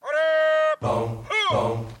Yeah.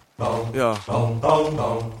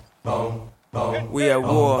 We at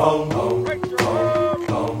war.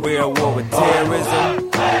 We at war with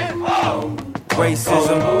terrorism,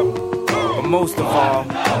 racism, but most of all,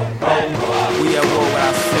 we at war with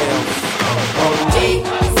ourselves.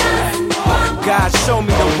 God show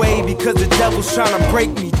me the way because the devil's trying to break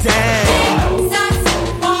me down.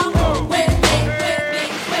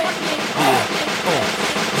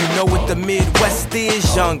 You know what the Midwest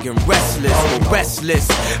is, young and restless, but restless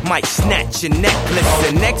might snatch your necklace,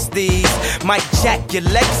 and next these might jack your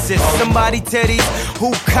Lexus. Somebody tell these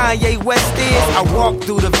who Kanye West is. I walk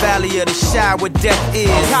through the valley of the shadow where death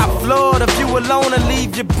is. Top floor, the view alone will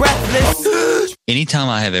leave you breathless. Anytime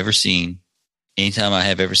I have ever seen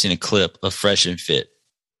a clip of Fresh and Fit,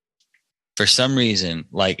 for some reason,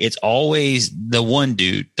 like it's always the one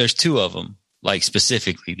dude. There's two of them, like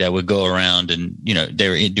specifically, that would go around and, you know, they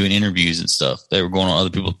were doing interviews and stuff. They were going on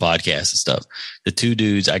other people's podcasts and stuff. The two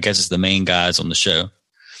dudes, I guess it's the main guys on the show.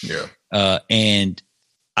 Yeah. And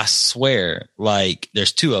I swear, like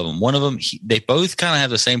there's two of them. One of them, they both kind of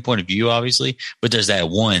have the same point of view, obviously, but there's that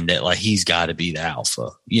one that like, he's got to be the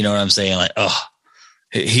alpha. You know what I'm saying? Like,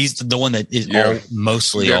 he's the one that is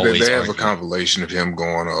mostly always. They have a compilation of him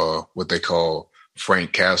going, what they call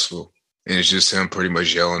Frank Castle. And it's just him pretty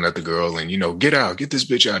much yelling at the girl and, you know, get out, get this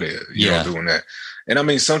bitch out of here. You know, doing that. And I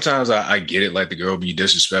mean, sometimes I get it, like the girl be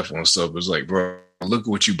disrespectful and stuff, but it's like, bro, look at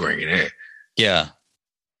what you bringing in. Yeah.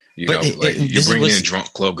 You know, like you're bringing in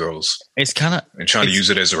drunk club girls. It's kind of. And trying to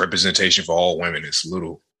use it as a representation for all women. It's a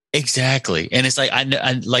little. Exactly. And it's like, I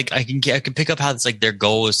can pick up how it's like their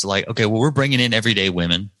goal is to like, okay, well, we're bringing in everyday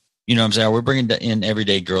women. You know what I'm saying? We're bringing in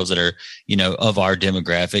everyday girls that are, you know, of our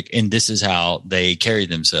demographic, and this is how they carry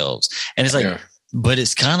themselves. And it's like, but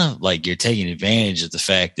it's kind of like you're taking advantage of the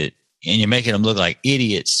fact that, and you're making them look like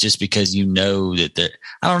idiots just because you know that they're,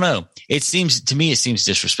 I don't know. It seems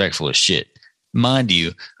disrespectful as shit. Mind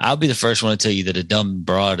you, I'll be the first one to tell you that a dumb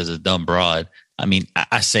broad is a dumb broad. I mean,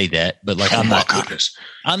 I say that, but like, I'm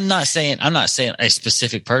not saying a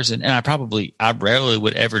specific person. And I rarely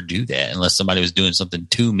would ever do that unless somebody was doing something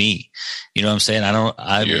to me. You know what I'm saying?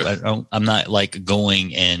 I'm not like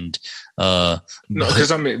going and, no,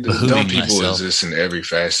 because I mean, dumb people myself. exist in every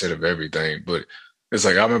facet of everything. But it's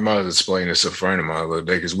like, I remember I was explaining this to a friend of mine the other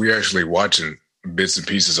day because we were actually watching bits and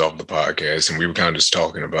pieces off the podcast and we were kind of just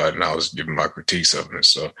talking about it and I was giving my critiques of it and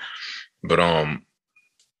stuff. But,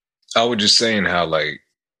 I was just saying how, like,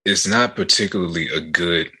 it's not particularly a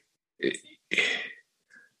good.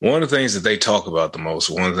 One of the things that they talk about the most,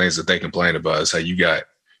 one of the things that they complain about is how you got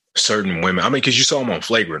certain women. I mean, because you saw him on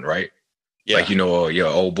Flagrant, right? Yeah. Like, you know, your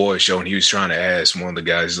old boy show, and he was trying to ask one of the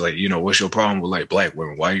guys, like, you know, what's your problem with like black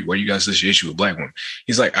women? Why you got such an issue with black women?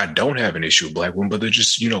 He's like, I don't have an issue with black women, but they're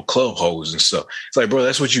just, you know, club hoes and stuff. It's like, bro,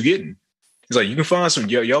 that's what you're getting. It's like, you can find some,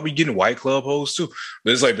 y'all be getting white club hoes too.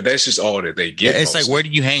 But it's like, but that's just all that they get. Yeah, it's like, where do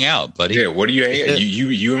you hang out, buddy? Yeah, where do you hang out?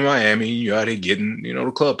 You in Miami, you out here getting, you know,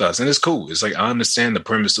 the club thoughts. And it's cool. It's like, I understand the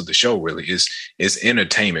premise of the show really is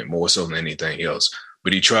entertainment more so than anything else.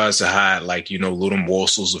 But he tries to hide like, you know, little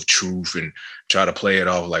morsels of truth and try to play it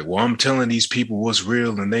off like, well, I'm telling these people what's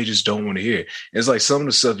real and they just don't want to hear it. It's like some of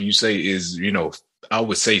the stuff you say is, you know, I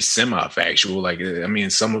would say semi-factual. Like, I mean,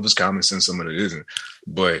 some of it's common sense, some of it isn't.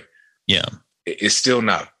 But yeah, it's still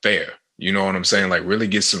not fair. You know what I'm saying? Like, really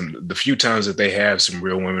get the few times that they have some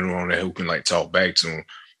real women on there who can like talk back to them.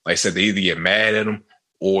 Like I said, they either get mad at them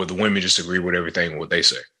or the women just agree with everything what they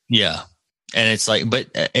say. Yeah. And it's like, but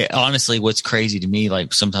honestly, what's crazy to me,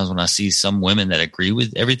 like sometimes when I see some women that agree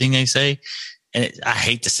with everything they say, and I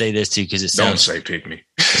hate to say this too, because it sounds. Don't say pick me.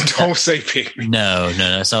 Don't say pick me. No.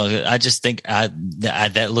 That's all. I just think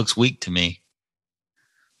that looks weak to me.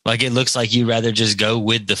 Like, it looks like you'd rather just go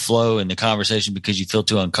with the flow in the conversation because you feel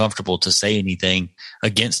too uncomfortable to say anything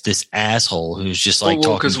against this asshole who's just like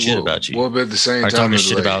talking shit about you. Well, but at the same time, talking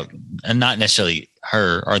shit like, about, and not necessarily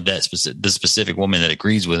her or the specific woman that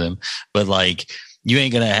agrees with him, but like, you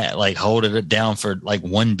ain't gonna like hold it down for like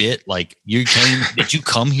one bit. Like, did you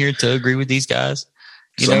come here to agree with these guys?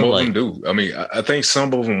 Some of them do. I mean, I think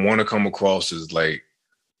some of them want to come across as like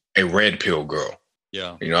a red pill girl.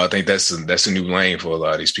 Yeah. You know, I think that's a new lane for a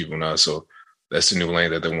lot of these people now. So that's a new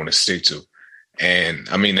lane that they want to stick to. And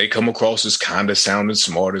I mean, they come across as kind of sounding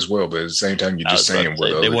smart as well, but at the same time, you're just saying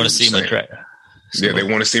what they want to seem attractive. Yeah, they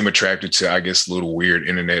want to seem attracted to, I guess, little weird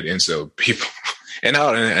internet incel people. and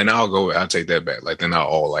I'll take that back. Like, they're not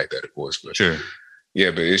all like that, of course. But sure.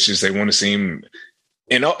 Yeah, but it's just they want to seem,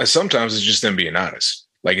 and sometimes it's just them being honest.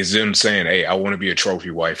 Like, it's them saying, hey, I want to be a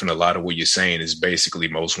trophy wife. And a lot of what you're saying is basically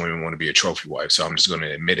most women want to be a trophy wife. So I'm just going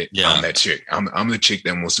to admit it. Yeah. I'm that chick. I'm the chick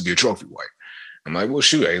that wants to be a trophy wife. I'm like, well,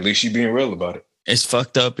 shoot, at least she being real about it. It's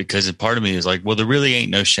fucked up because a part of me is like, well, there really ain't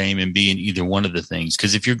no shame in being either one of the things.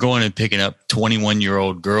 Because if you're going and picking up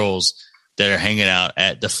 21-year-old girls that are hanging out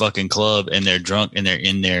at the fucking club and they're drunk and they're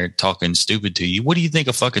in there talking stupid to you, what do you think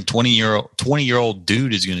a fucking 20-year-old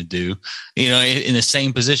dude is going to do? You know, in the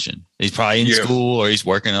same position, he's probably in school or he's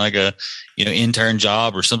working like a intern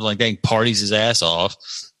job or something like that. And parties his ass off.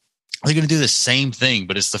 They're going to do the same thing,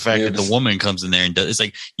 but it's the fact that the woman comes in there and does. It's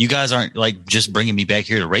like, you guys aren't like just bringing me back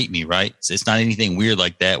here to rape me, right? It's not anything weird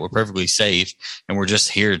like that. We're perfectly safe, and we're just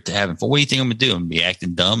here to have fun. What do you think I'm going to do? I'm going to be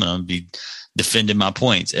acting dumb, and I'm going to be defending my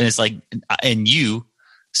points. And it's like, and you,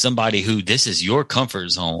 somebody who this is your comfort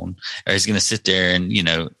zone, is going to sit there and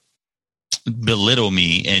belittle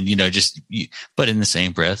me, and but in the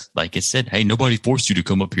same breath, like it said, hey, nobody forced you to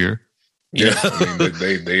come up here. Yeah,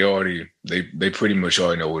 I mean, they pretty much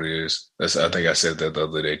already know what it is. I think I said that the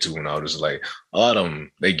other day too, when I was like, a lot of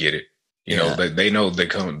them, they get it. You know, they know that they're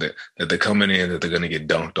coming in, that they're going to get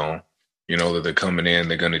dunked on. You know, that they're coming in,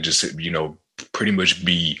 they're going to just, pretty much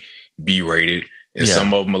be rated. And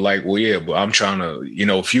some of them are like, well, yeah, but I'm trying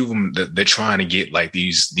to, a few of them, they're trying to get like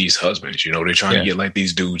these husbands, they're trying to get like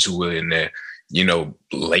these dudes who are in their,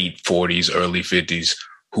 late 40s, early 50s,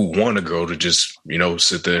 who want a girl to just,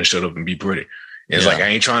 sit there and shut up and be pretty. And it's like, I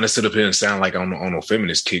ain't trying to sit up here and sound like I'm on a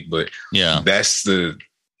feminist kick, but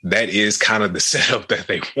that is kind of the setup that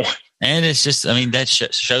they want. And it's just, I mean, that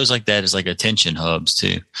shows like that is like attention hubs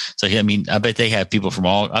too. So, I mean, I bet they have people from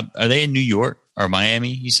are they in New York or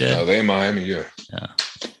Miami, you said? No, they in Miami, yeah. Yeah.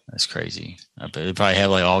 That's crazy. I bet they probably have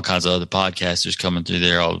like all kinds of other podcasters coming through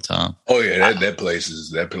there all the time. Oh yeah. That place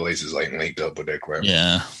is like linked up with that crap.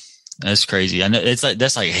 Yeah. That's crazy. I know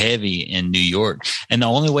that's like heavy in New York. And the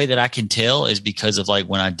only way that I can tell is because of like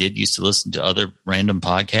when I did used to listen to other random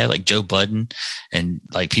podcasts like Joe Budden and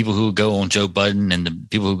like people who go on Joe Budden and the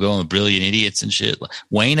people who go on Brilliant Idiots and shit.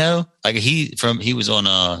 Wayno, like he was on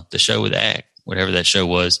the show with Act, whatever that show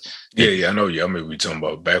was. Yeah, I know. Yeah, I mean, we talking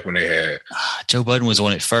about back when they had Joe Budden was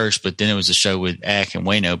on it first, but then it was a show with Ack and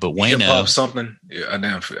Wayno. But Wayno, Hip-hop something. Yeah,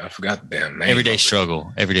 I forgot the damn name. Everyday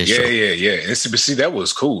Struggle. Yeah. And see, that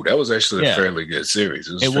was cool. That was actually a fairly good series.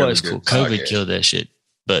 It was cool. COVID killed that shit,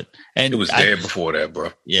 but it was dead before that,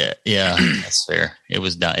 bro. Yeah, that's fair. It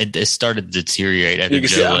was not. It started to deteriorate after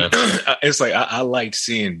Joe left. It's like I liked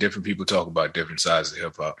seeing different people talk about different sides of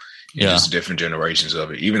hip hop. Just different generations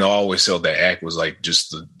of it. Even though I always felt that Act was like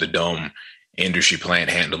just the dumb industry plant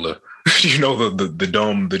handler, the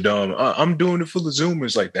dumb. I'm doing it for the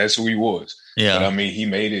Zoomers. Like that's who he was. Yeah, but I mean, he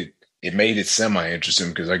made it. It made it semi-interesting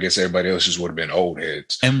because I guess everybody else just would have been old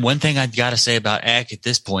heads. And one thing I got to say about Ack at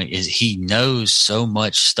this point is he knows so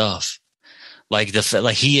much stuff. Like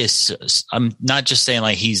he is, I'm not just saying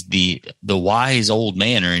like he's the wise old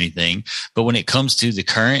man or anything, but when it comes to the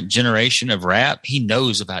current generation of rap, he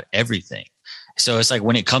knows about everything. So it's like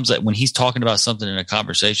when he's talking about something in a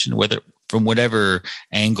conversation, whether from whatever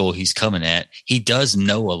angle he's coming at, he does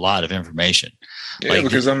know a lot of information. Yeah,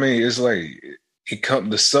 because I mean, it's like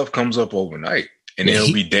the stuff comes up overnight. And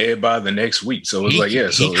it'll be dead by the next week. So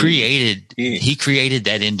it's he created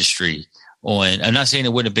that industry. I'm not saying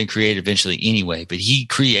it wouldn't have been created eventually anyway, but he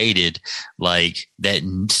created like that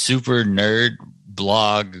super nerd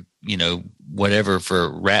blog, whatever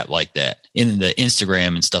for rap like that in the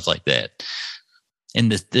Instagram and stuff like that.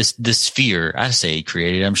 And the sphere, I say he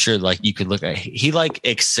created. I'm sure like you could look at, he like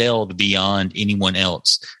excelled beyond anyone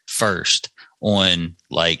else first on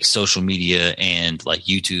like social media and like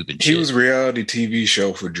YouTube and shit. He was a reality TV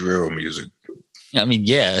show for drill music. I mean,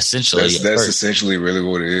 yeah, essentially. That's essentially really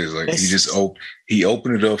what it is. Like he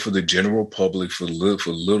opened it up for the general public, for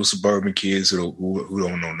little suburban kids who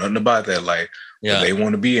don't know nothing about that life, but they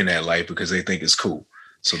want to be in that life because they think it's cool.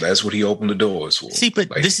 So that's what he opened the doors for. See,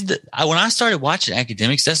 but like, this is when I started watching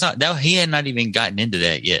Academics, he had not even gotten into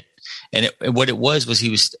that yet. And what it was he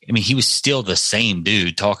was still the same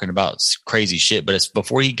dude talking about crazy shit. But it's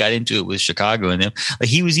before he got into it with Chicago and them, like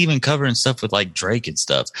he was even covering stuff with like Drake and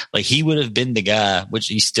stuff. Like he would have been the guy, which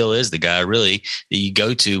he still is the guy really, that you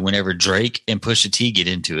go to whenever Drake and Pusha T get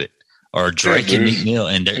into it, or Drake and Meek Mill,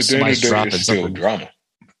 and somebody's dropping something. Drama.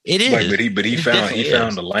 It is, but he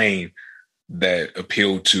found a lane that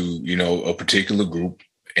appealed to a particular group,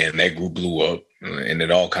 and that group blew up, and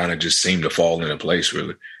it all kind of just seemed to fall into place.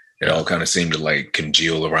 Really. It all kind of seemed to like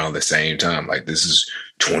congeal around the same time. Like this is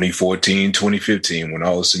 2014, 2015, when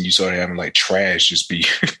all of a sudden you started having like trash just be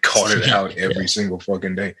carted out every single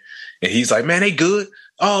fucking day. And he's like, man, they good.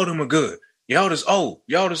 All of them are good. Y'all just old.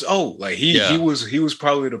 Like he was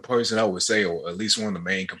probably the person I would say, or at least one of the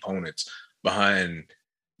main components behind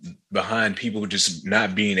behind people just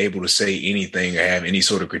not being able to say anything or have any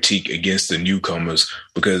sort of critique against the newcomers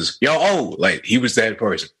because y'all old. Like he was that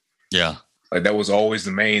person. Yeah. Like that was always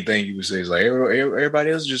the main thing he would say. Is like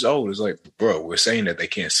everybody else is just old. It's like, bro, we're saying that they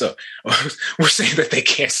can't suck. We're saying that they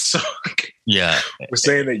can't suck. Yeah. We're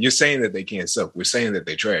saying that you're saying that they can't suck. We're saying that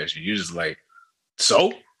they trash. And you're just like,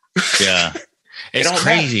 so? Yeah. It's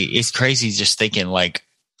crazy. Matter. It's crazy just thinking like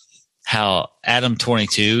how Adam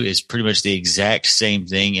 22 is pretty much the exact same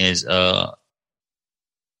thing as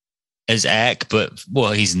Ack, but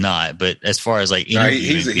well, he's not. But as far as like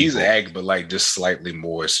he's Ack, but like just slightly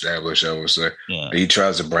more established, I would say. Yeah. He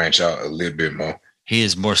tries to branch out a little bit more. He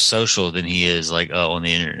is more social than he is like on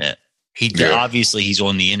the internet. Obviously he's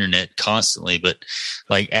on the internet constantly, but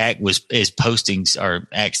like Ack is posting, or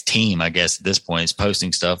Ack's team, I guess at this point, is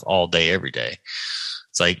posting stuff all day, every day.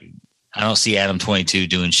 It's like I don't see Adam 22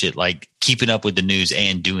 doing shit like keeping up with the news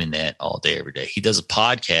and doing that all day, every day. He does a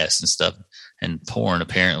podcast and stuff and porn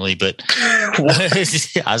apparently, but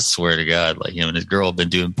I swear to God, like him and his girl have been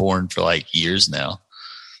doing porn for like years now.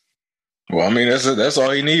 Well, I mean, that's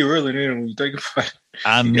all you need, really. When you think about it,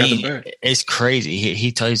 I mean, it's crazy.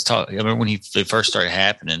 He's talking. I remember when it first started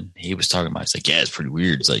happening, he was talking about. It's like, yeah, it's pretty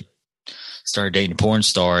weird. It's like started dating a porn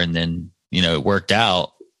star, and then it worked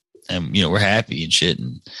out, and we're happy and shit,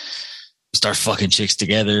 and we start fucking chicks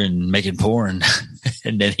together and making porn,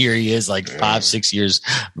 and then here he is, like 5-6 years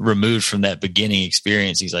removed from that beginning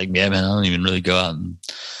experience. He's like, yeah, man, I don't even really go out and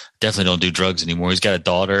definitely don't do drugs anymore. He's got a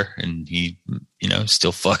daughter, and he,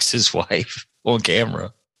 still fucks his wife on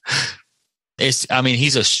camera. He's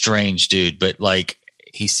a strange dude, but like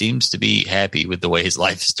he seems to be happy with the way his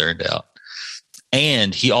life has turned out.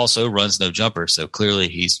 And he also runs No Jumper, so clearly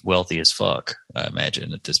he's wealthy as fuck, I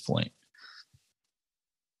imagine, at this point.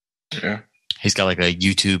 Yeah. He's got like a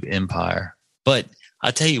YouTube empire. But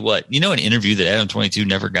I'll tell you what, an interview that Adam 22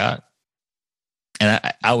 never got? And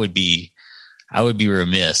I would be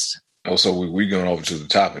remiss. Oh, so we're going over to the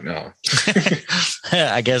topic now.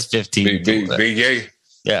 I guess 15. Big Yay.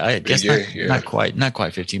 Yeah, I guess not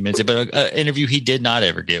quite 15 minutes. But an interview he did not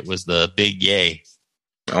ever get was the Big Yay.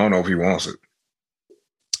 I don't know if he wants it.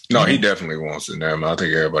 No, he definitely wants it now. I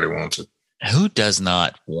think everybody wants it. Who does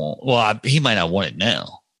not want? Well, he might not want it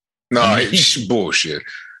now. No, it's bullshit,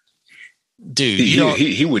 dude.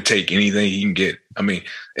 He would take anything he can get. I mean,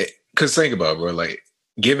 because think about it, bro. Like,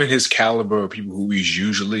 given his caliber of people who he's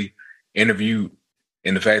usually interviewed,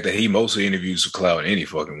 and the fact that he mostly interviews for clout any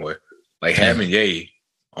fucking way, like having Ye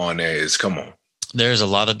on there is, come on. There's a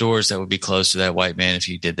lot of doors that would be closed to that white man if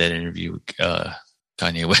he did that interview with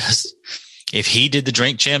Kanye West. If he did the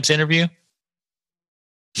Drink Champs interview,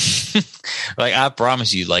 like I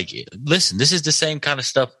promise you, like, listen, this is the same kind of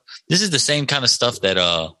stuff. This is the same kind of stuff that,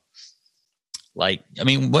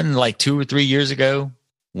 wasn't like 2 or 3 years ago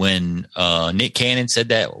when Nick Cannon said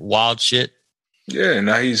that wild shit? Yeah, and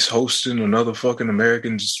now he's hosting another fucking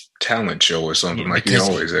American talent show or something he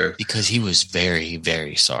always has. Because he was very,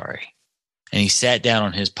 very sorry. And he sat down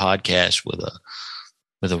on his podcast with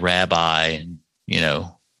a rabbi and,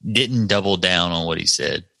 didn't double down on what he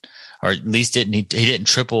said. Or at least he didn't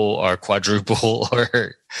triple or quadruple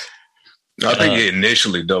or... I think he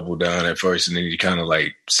initially doubled down at first, and then he kind of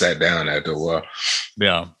like sat down after a while.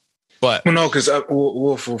 Yeah, but no, because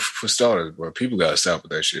for starters, bro, people gotta stop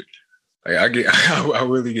with that shit. Like I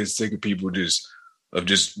really get sick of people just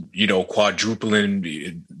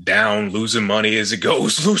quadrupling down, losing money as it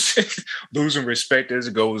goes, losing respect as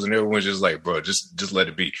it goes, and everyone's just like, bro, just let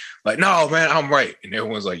it be. Like, no, man, I'm right, and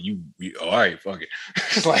everyone's like, you all right, fuck it.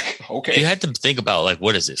 It's like, okay. You had to think about like,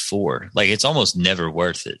 what is it for? Like, it's almost never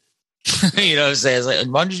worth it. You know what I'm saying? It's like,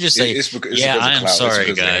 why don't you just say, I am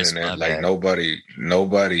sorry, guys. Like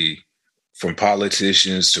nobody from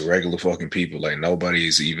politicians to regular fucking people, like nobody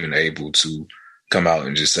is even able to come out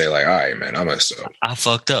and just say like, all right, man, I messed up. I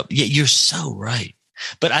fucked up. Yeah, you're so right.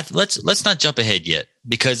 But let's not jump ahead yet,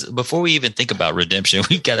 because before we even think about redemption,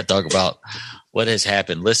 we've got to talk about what has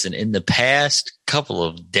happened. Listen, in the past couple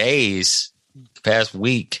of days, the past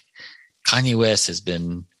week, Kanye West has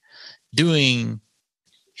been doing...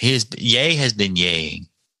 Ye has been yaying.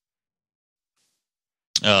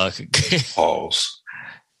 Pause.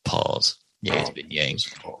 Ye has been yaying.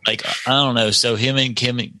 Like, I don't know. So him and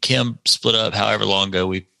Kim split up however long ago.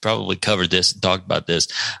 We probably covered this and talked about this.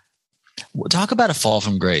 We'll talk about a fall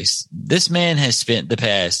from grace. This man has spent the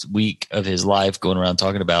past week of his life going around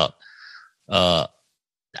talking about,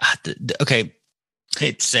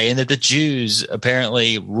 it's saying that the Jews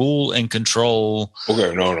apparently rule and control.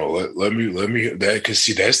 Okay, no. Let me that, because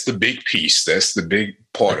see, that's the big piece. That's the big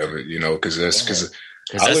part of it, because that's the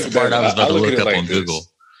part I was about to look up on Google.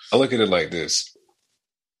 I look at it like this: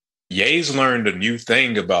 Ye's learned a new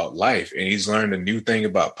thing about life, and he's learned a new thing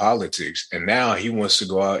about politics, and now he wants to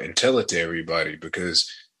go out and tell it to everybody because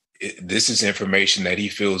this is information that he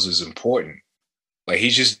feels is important. Like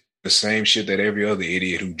he's just the same shit that every other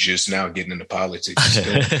idiot who just now getting into politics is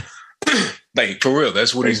doing. Like for real,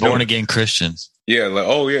 that's what he's born doing. Again Christians. Yeah, like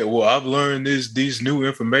oh yeah, well I've learned these new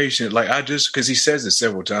information. Like I just because he says it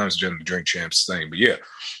several times during the Drink Champs thing, but yeah,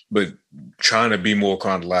 but trying to be more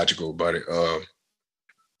chronological about it.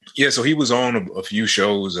 Yeah, so he was on a few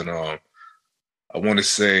shows, and I want to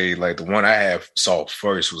say like the one I saw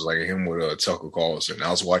first was like him with Tucker Carlson.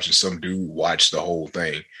 I was watching some dude watch the whole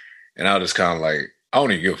thing, and I was just kind of like, I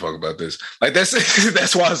don't even give a fuck about this. Like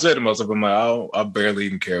that's why I said to myself, I'm like, I barely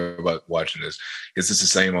even care about watching this because it's the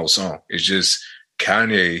same old song. It's just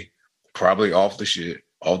Kanye probably off the shit,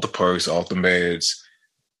 off the perks, off the meds,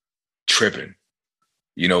 tripping.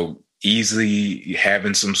 You know, easily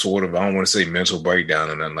having some sort of, I don't want to say mental breakdown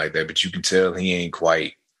or nothing like that, but you can tell he ain't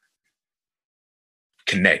quite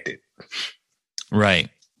connected. Right.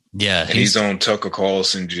 Yeah. And he's on Tucker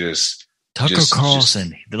Carlson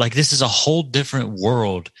Carlson. Like this is a whole different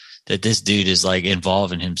world that this dude is like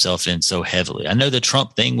involving himself in so heavily. I know the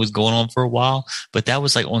Trump thing was going on for a while, but that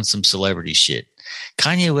was like on some celebrity shit.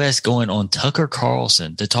 Kanye West going on Tucker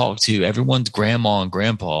Carlson to talk to everyone's grandma and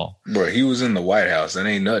grandpa. Bro, he was in the White House. That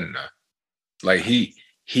ain't nothing. Like he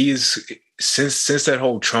is since that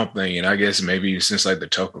whole Trump thing, and I guess maybe since like the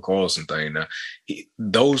Tucker Carlson thing.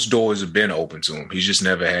 Those doors have been open to him. He's just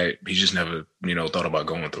never thought about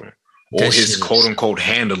going through them. Or his quote unquote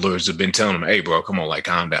handlers have been telling him, "Hey, bro, come on, like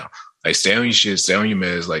calm down, like stay on your shit, stay on your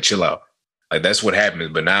meds, like chill out." Like that's what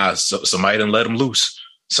happened. But now somebody didn't let him loose.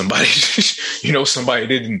 Somebody, somebody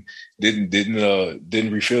didn't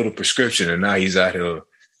refill the prescription, and now he's out here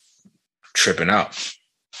tripping out.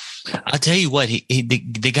 I'll tell you what,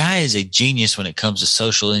 the guy is a genius when it comes to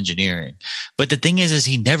social engineering. But the thing is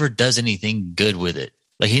he never does anything good with it.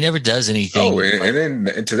 Like he never does anything. Oh, and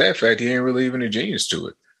then to that fact, he ain't really even a genius to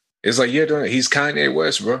it. It's like, yeah, he's Kanye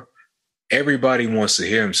West, bro. Everybody wants to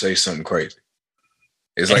hear him say something crazy.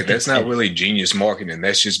 It's like, that's not really genius marketing.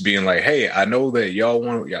 That's just being like, hey, I know that y'all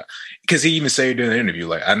want to, because he even said during the interview,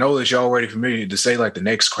 like, I know that y'all already familiar to say like the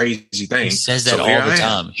next crazy thing. He says that all the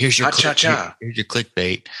time. Here's your here's your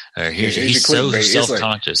clickbait. Or he's so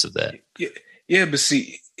self-conscious of that. Yeah, but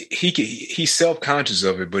see, he's self-conscious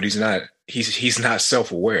of it, but he's not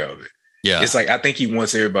self-aware of it. Yeah. It's like, I think he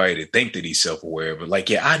wants everybody to think that he's self-aware, but like,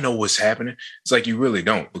 yeah, I know what's happening. It's like, you really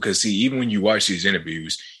don't, because see, even when you watch these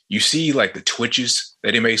interviews, you see like the twitches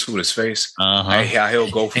that he makes with his face. Like how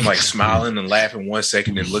he'll go from like smiling and laughing 1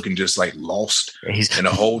 second and looking just like lost in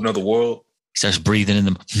a whole nother world. He starts breathing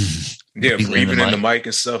in breathing in the mic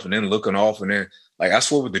and stuff, and then looking off. And then, like, I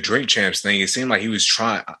swear with the Drink Champs thing, it seemed like he was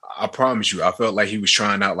trying, I promise you, I felt like he was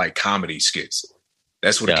trying out like comedy skits.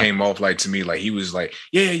 That's what it came off like to me. Like he was like,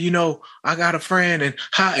 yeah, I got a friend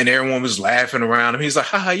and everyone was laughing around him. He's like,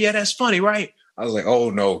 haha, yeah, that's funny, right? I was like, oh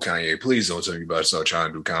no, Kanye, please don't tell me about to start trying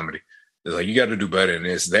to do comedy. They're like, you got to do better than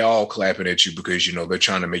this. They're all clapping at you because, they're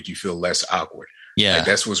trying to make you feel less awkward. Yeah. Like,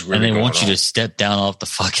 that's what's really going on. And they want you to step down off the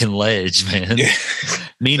fucking ledge, man. Yeah.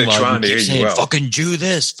 Meanwhile, you keep saying, fucking do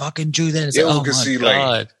this, fucking do this. Yeah, oh, my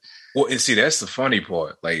God. And see, that's the funny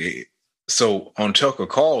part. Like, so on Tucker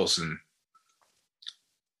Carlson,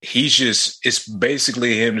 it's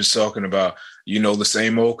basically him just talking about, the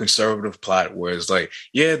same old conservative plot where it's like,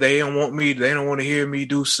 yeah, they don't want to hear me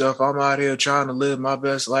do stuff. I'm out here trying to live my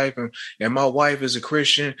best life, and my wife is a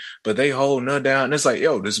Christian, but they hold none down. And it's like,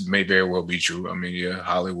 yo, this may very well be true. I mean, yeah,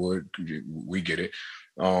 Hollywood, we get it.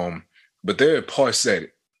 But there are parts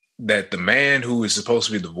that the man who is supposed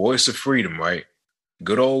to be the voice of freedom, right?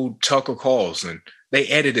 Good old Tucker Carlson, they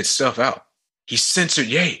edited stuff out. He censored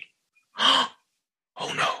Ye.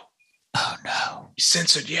 Oh no. Oh no. He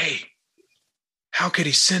censored Ye. How could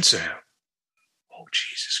he censor him? Oh,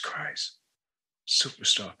 Jesus Christ.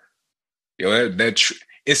 Superstar. Yo,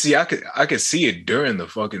 and see, I could see it during the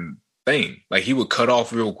fucking thing. Like he would cut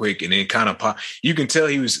off real quick and then kind of pop. You can tell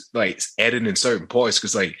he was like editing certain parts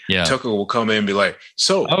because Tucker will come in and be like,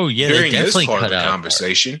 so during this part of the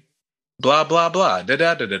conversation, blah, blah, blah, da,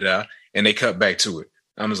 da, da, da, da. And they cut back to it.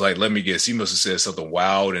 I was like, let me guess. He must have said something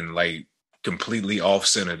wild and like completely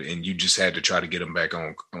off-centered, and you just had to try to get him back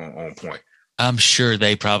on point. I'm sure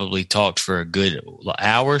they probably talked for a good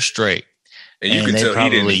hour straight. And you could tell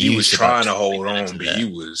he was trying to hold on, but he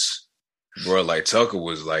was, bro, like Tucker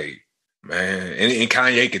was like, man, and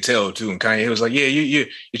Kanye could tell too. And Kanye was like, yeah, you're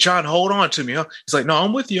trying to hold on to me, huh? He's like, no,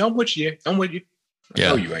 I'm with you. I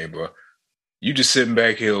know you ain't, bro. You just sitting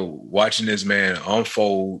back here watching this man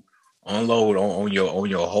unfold unload on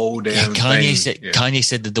your whole damn Kanye thing. Kanye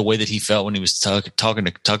said that the way that he felt when he was talking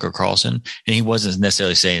to Tucker Carlson, and he wasn't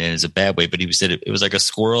necessarily saying it as a bad way, but he said it was like a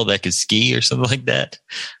squirrel that could ski or something like that.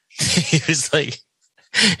 It was like,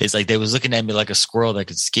 it's like they was looking at me like a squirrel that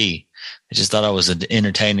could ski. I just thought I was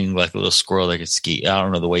entertaining, like a little squirrel that could ski. I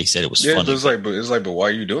don't know the way he said it was funny. But why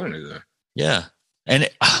are you doing it then? Yeah,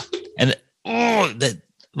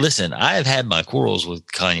 listen, I have had my quarrels with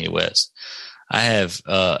Kanye West. I have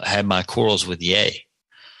had my quarrels with Ye.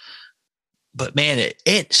 But man,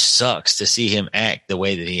 it sucks to see him act the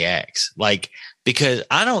way that he acts. Like, because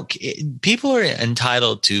people are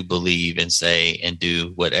entitled to believe and say and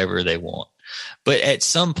do whatever they want. But at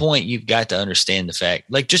some point, you've got to understand the fact,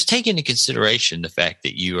 like, just take into consideration the fact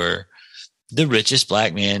that you are the richest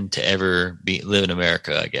black man to ever live in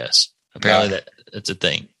America, I guess. Apparently that's a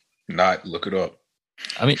thing. Look it up.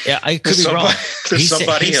 I mean, I could be wrong. He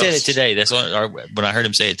said it today. That's when I heard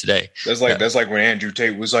him say it today. That's like when Andrew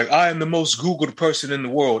Tate was like, "I am the most Googled person in the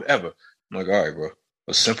world ever." I'm like, all right, bro.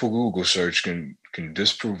 A simple Google search can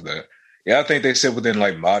disprove that. Yeah, I think they said within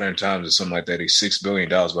like modern times or something like that, he's $6 billion.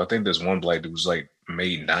 But I think there's one black dude who's like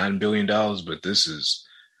made $9 billion. But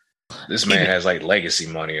this man has like legacy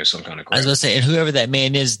money or some kind of crap. I was going to say, and whoever that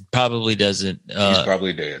man is probably doesn't. He's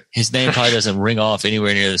probably dead. His name probably doesn't ring off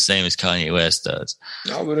anywhere near the same as Kanye West does.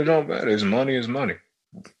 No, but it don't matter. His money is money.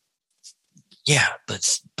 Yeah,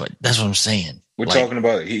 but that's what I'm saying. We're talking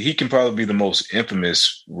about he can probably be the most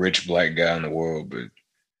infamous rich black guy in the world, but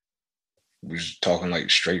we're just talking like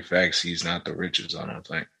straight facts. He's not the richest, I don't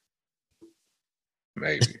think.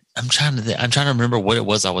 Maybe. I'm trying to remember what it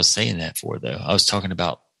was I was saying that for, though. I was talking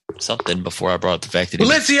about something before I brought up the fact that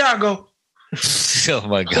Balenciaga. Oh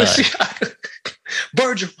my God.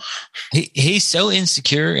 Virgil. He's so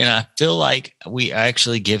insecure, and I feel like we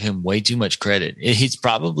actually give him way too much credit. It's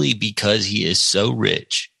probably because he is so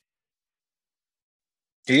rich.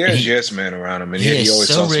 He has yes man around him, and he always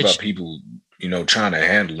talks about people, trying to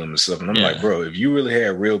handle him and stuff. And I'm like, bro, if you really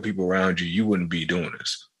had real people around you, you wouldn't be doing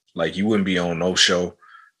this. Like, you wouldn't be on no show.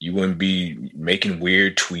 You wouldn't be making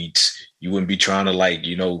weird tweets. You wouldn't be trying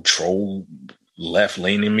to troll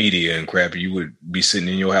left-leaning media and crap. You would be sitting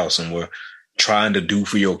in your house somewhere trying to do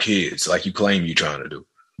for your kids like you claim you're trying to do.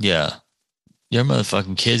 Yeah. Your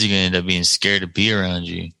motherfucking kids are going to end up being scared to be around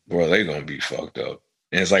you. Bro, they're going to be fucked up.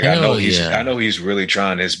 And it's like, I know he's really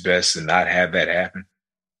trying his best to not have that happen.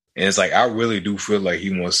 And it's like, I really do feel like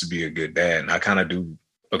he wants to be a good dad. And I kind of do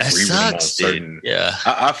agree with him on certain. Yeah.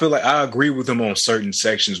 I feel like I agree with him on certain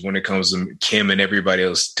sections when it comes to Kim and everybody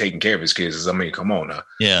else taking care of his kids. I mean, come on now.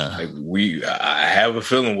 Yeah. Like I have a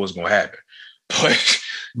feeling what's going to happen.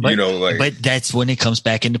 But that's when it comes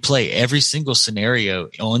back into play. Every single scenario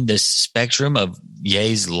on this spectrum of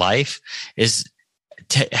Ye's life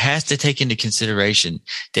has to take into consideration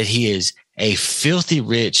that he is a filthy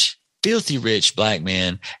rich black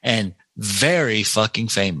man and very fucking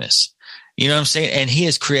famous. You know what I'm saying? And he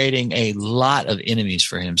is creating a lot of enemies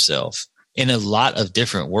for himself in a lot of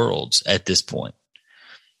different worlds at this point.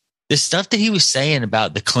 The stuff that he was saying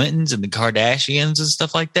about the Clintons and the Kardashians and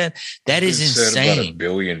stuff like that, that is insane. Said about 1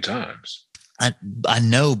 billion times. I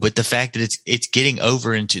know, but the fact that it's getting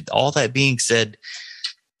over into all that being said,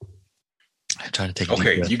 I'm trying to take all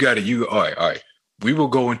right. We will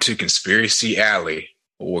go into Conspiracy Alley,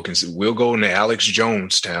 or we'll go into Alex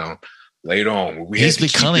Jones Town later on. He's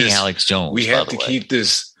becoming Alex Jones. We have to keep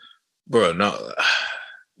this, bro. No,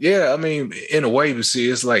 yeah, I mean, in a way, but see,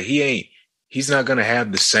 it's like he's not going to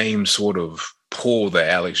have the same sort of pull that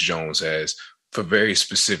Alex Jones has for very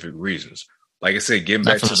specific reasons. Like I said, getting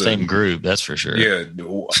back to the same group, that's for sure. Yeah,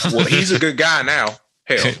 well, he's a good guy now.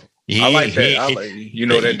 Hell. I like that.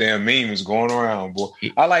 That damn meme was going around, boy.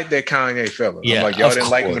 I like that Kanye fella. Yeah, I'm like, y'all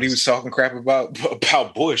didn't like him when he was talking crap about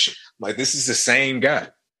Bush. I'm like, this is the same guy.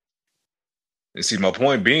 And see, my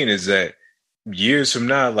point being is that years from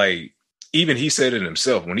now, like, even he said it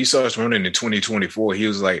himself. When he starts running in 2024, he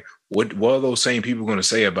was like, what are those same people going to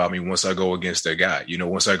say about me once I go against their guy?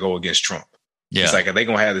 Once I go against Trump. Yeah. It's like, are they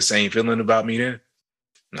going to have the same feeling about me then?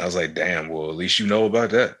 And I was like, damn, well, at least you know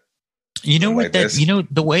about that. You know what?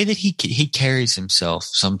 The way that he carries himself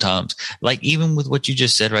sometimes, like even with what you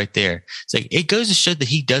just said right there, it's like it goes to show that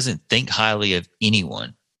he doesn't think highly of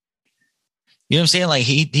anyone. You know what I'm saying? Like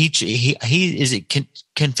he is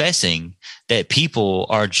confessing that people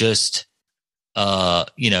are just,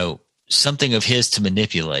 something of his to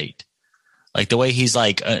manipulate. Like the way he's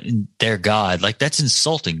like their God, like that's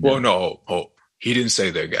insulting them. Well, no, he didn't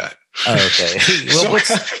say their God. Oh, okay. Well,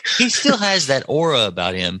 he still has that aura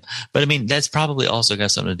about him, but I mean, that's probably also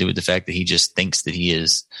got something to do with the fact that he just thinks that he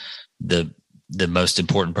is the the most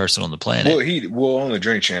important person on the planet. Well, on the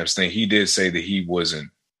Drink Champs thing, he did say that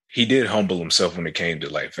he did humble himself when it came to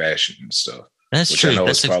like fashion and stuff. That's which true. I know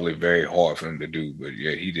That's it's probably very hard for him to do, but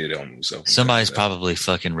yeah, he did humble himself. Somebody's probably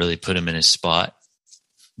fucking really put him in his spot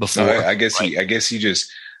before. No, I guess he just,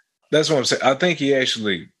 that's what I'm saying. I think he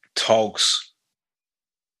actually talks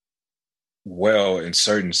well in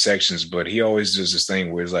certain sections, but he always does this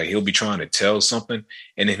thing where it's like he'll be trying to tell something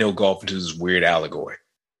and then he'll go off into this weird allegory.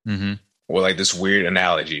 Mm-hmm. Or like this weird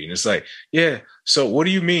analogy. And it's like, yeah, so what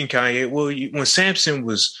do you mean, Kanye? Well, when Samson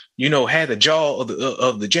was, had the jaw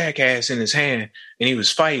of the jackass in his hand and he was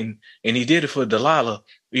fighting and he did it for Delilah,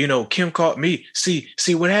 Kim caught me. See,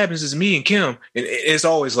 what happens is me and Kim, and it's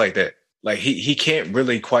always like that. Like he can't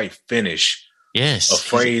really quite finish a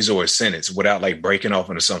phrase or a sentence without like breaking off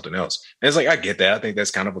into something else. And it's like, I get that. I think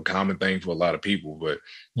that's kind of a common thing for a lot of people, but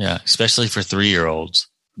yeah, especially for 3-year-olds.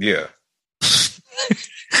 Yeah.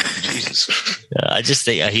 Jesus. I just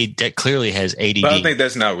think he clearly has ADD. But I think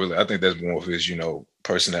that's not really. I think that's more of his,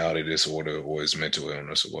 personality disorder or his mental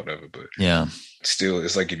illness or whatever. But yeah, still,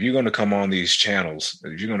 it's like if you're going to come on these channels,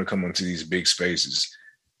 if you're going to come into these big spaces,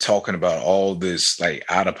 talking about all this like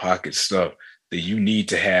out of pocket stuff, that you need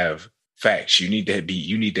to have facts. You need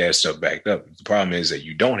to have stuff backed up. The problem is that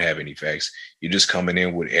you don't have any facts. You're just coming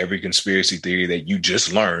in with every conspiracy theory that you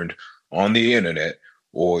just learned on the internet.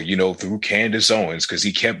 Or, through Candace Owens, because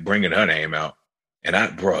he kept bringing her name out. And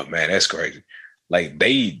man, that's crazy. Like,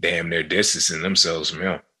 they damn near distancing themselves from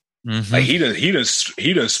him. Mm-hmm. Like,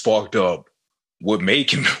 he done sparked up what may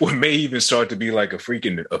even start to be like a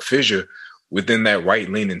fissure within that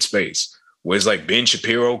right-leaning space. Where it's like Ben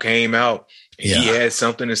Shapiro came out, and he had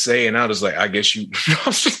something to say, and I was like, I guess you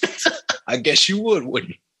would,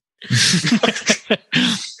 wouldn't you?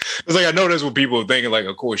 It's like, I know that's what people are thinking. Like,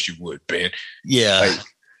 of course you would, Ben. Yeah. Like,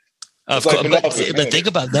 of course, but think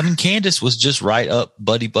about them. Candace was just right up,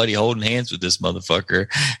 buddy, holding hands with this motherfucker,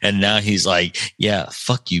 and now he's like, "Yeah,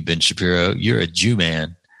 fuck you, Ben Shapiro. You're a Jew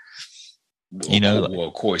man." Well,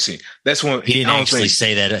 of course, that's one. He didn't actually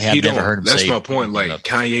say that. I've never heard him say. That's my point. Like,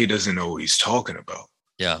 Kanye doesn't know what he's talking about.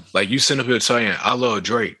 Yeah. Like, you sitting up here saying, "I love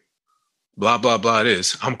Drake," blah blah blah.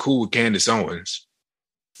 This, I'm cool with Candace Owens.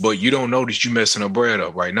 But you don't know that you're messing her bread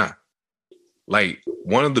up right now. Like,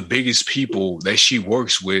 one of the biggest people that she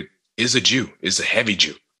works with is a Jew, is a heavy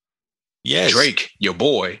Jew. Yes. Drake, your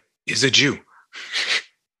boy, is a Jew.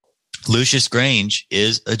 Lucius Grange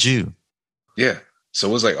is a Jew. Yeah.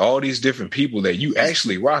 So it's like all these different people that you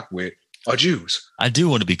actually rock with are Jews. I do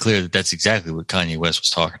want to be clear that that's exactly what Kanye West was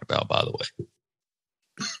talking about, by the way.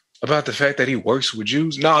 About the fact that he works with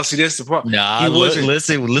Jews? No, see, that's the problem. Nah, listen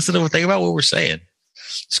to think about what we're saying.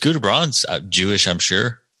 Scooter Braun's Jewish, I'm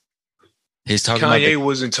sure. He's talking Kanye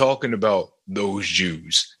wasn't talking about those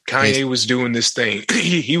Jews. Kanye was doing this thing.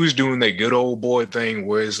 He was doing that good old boy thing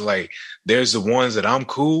where it's like, there's the ones that I'm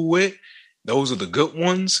cool with. Those are the good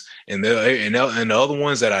ones. And the other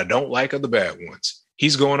ones that I don't like are the bad ones.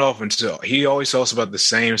 He's going off until he always talks about the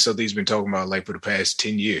same stuff that he's been talking about like for the past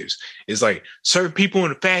 10 years. It's like certain people in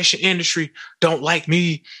the fashion industry don't like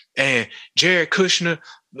me, and Jared Kushner,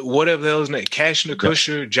 whatever the hell his name,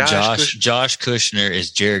 Kushner, Josh Kushner is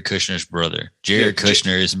Jared Kushner's brother. Jared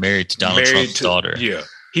Kushner is married to Donald Trump's daughter. Yeah.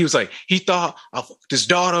 He was like, he thought I fucked his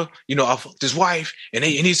daughter, I fucked his wife, and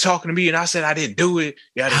he's talking to me, and I said I didn't do it.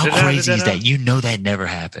 How crazy is that? That never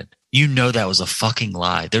happened. That was a fucking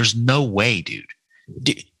lie. There's no way, dude.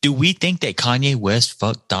 Do we think that Kanye West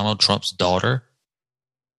fucked Donald Trump's daughter?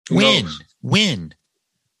 When?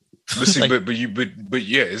 But see, but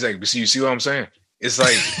yeah, it's like, but see, you see what I'm saying? It's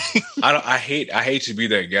like, I hate to be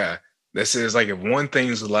that guy that says like, if one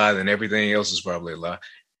thing's a lie, then everything else is probably a lie.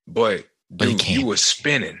 But dude, you were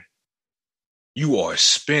spinning. You are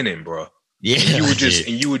spinning, bro. Yeah. And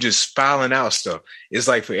you were just filing out stuff. It's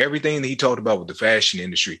like for everything that he talked about with the fashion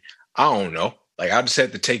industry, I don't know. Like, I just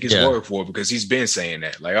had to take his word for it because he's been saying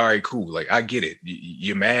that. Like, all right, cool. Like, I get it.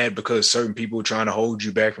 You're mad because certain people are trying to hold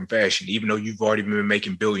you back from fashion, even though you've already been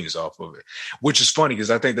making billions off of it. Which is funny because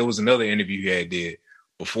I think there was another interview he had did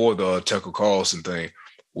before the Tucker Carlson thing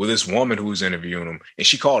with this woman who was interviewing him, and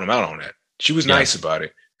she called him out on that. She was nice about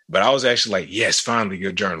it. But I was actually like, yes, finally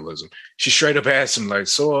good journalism. She straight up asked him like,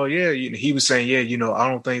 so, he was saying, I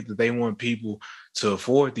don't think that they want people to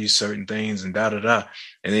afford these certain things and da-da-da.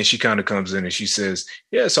 And then she kind of comes in and she says,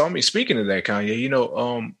 yeah, so I mean, speaking of that,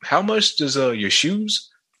 Kanye, how much does your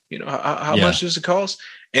shoes, how much does it cost?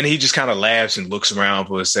 And he just kind of laughs and looks around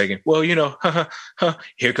for a second. Well,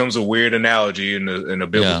 here comes a weird analogy in a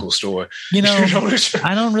biblical story.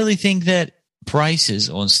 I don't really think that prices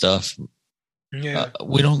on stuff,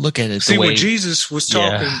 we don't look at it. See, when Jesus was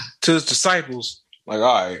talking to his disciples, like,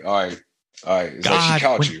 all right, All right, it's God, like she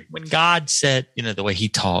caught you. When God said, the way he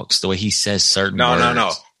talks, the way he says certain words.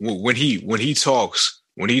 No. When he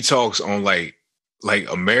talks on like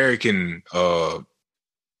American,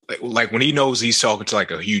 like when he knows he's talking to like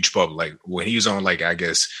a huge public, like when he's on like, I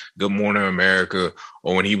guess, Good Morning America,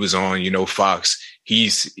 or when he was on, Fox,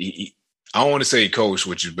 he I don't want to say code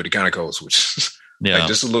switches, but he kind of code switches. Yeah. Like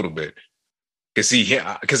just a little bit.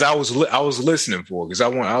 Because I was listening for it, because I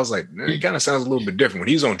was like, man, it kind of sounds a little bit different when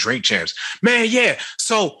he's on Drink Champs. Man, yeah.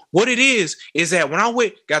 So what it is that when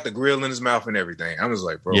I got the grill in his mouth and everything, I was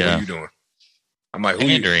like, bro, what are you doing? I'm like,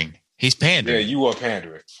 pandering. He's pandering. Yeah, you are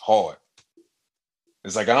pandering hard.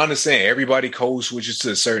 It's like, I understand everybody code switches to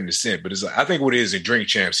a certain extent, but it's like, I think what it is in Drink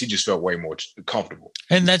Champs, he just felt way more comfortable.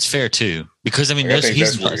 And that's fair too, because I mean,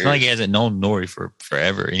 it's not like he hasn't known Nori for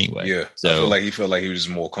forever anyway. Yeah, so I feel like he felt like he was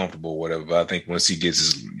just more comfortable, or whatever. But I think once he gets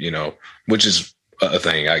his, which is a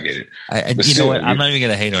thing, I get it. You know what? I'm not even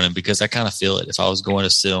gonna hate on him, because I kind of feel it. If I was going to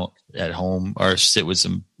sit at home or sit with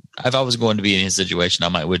if I was going to be in his situation,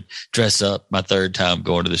 I would dress up my third time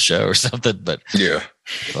going to the show or something. But yeah,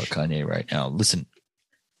 fuck Kanye right now. Listen.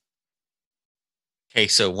 Okay,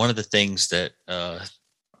 so one of the things that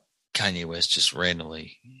Kanye West just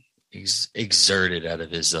randomly exerted out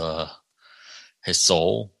of his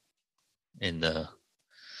soul in the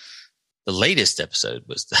latest episode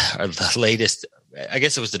was the latest. I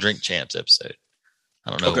guess it was the Drink Champs episode.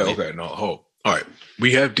 I don't know. Okay. No, hold. All right,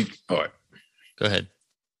 we have to. All right, go ahead.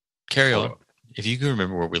 Carry on. If you can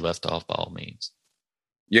remember where we left off, by all means.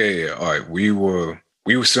 Yeah. All right, we were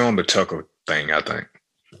still on the Tucker thing, I think.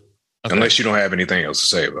 Okay. Unless you don't have anything else to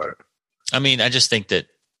say about it. I mean, I just think that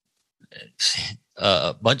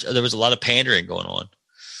there was a lot of pandering going on,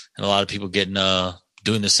 and a lot of people getting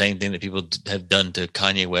doing the same thing that people have done to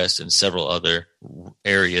Kanye West and several other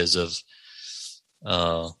areas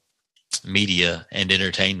of media and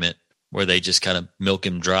entertainment, where they just kind of milk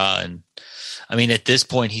him dry. And I mean, at this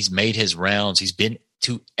point, he's made his rounds. He's been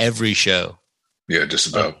to every show. Yeah, just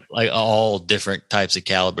about. Like all different types of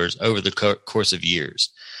calibers over the course of years.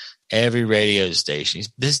 Every radio station.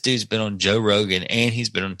 This dude's been on Joe Rogan, and he's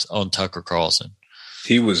been on Tucker Carlson.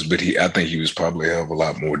 I think he was probably a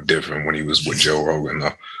lot more different when he was with Joe Rogan,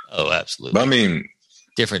 though. Oh, absolutely. But I mean,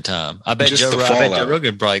 different time. I bet Joe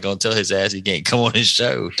Rogan probably gonna tell his ass he can't come on his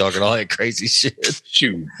show talking all that crazy shit.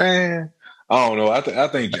 Shoot, man. I don't know. I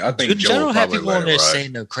think dude, Joe don't have people on there ride.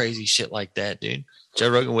 saying no crazy shit like that, dude. Joe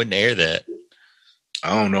Rogan wouldn't air that.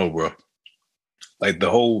 I don't know, bro. Like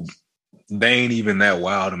they ain't even that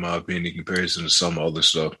wild in my opinion in comparison to some other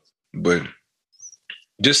stuff. But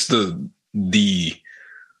just the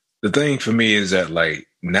thing for me is that, like,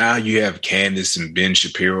 now you have Candace and Ben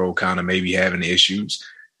Shapiro kind of maybe having issues.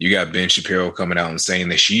 You got Ben Shapiro coming out and saying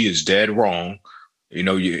that she is dead wrong.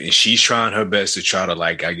 And she's trying her best to try to,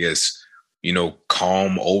 like, I guess,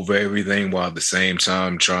 calm over everything, while at the same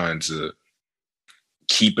time trying to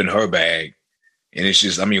keep in her bag. And it's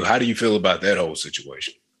just, I mean, how do you feel about that whole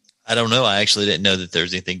situation? I don't know. I actually didn't know that there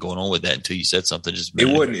was anything going on with that until you said something.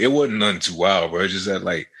 It wasn't nothing too wild, bro. It's just that,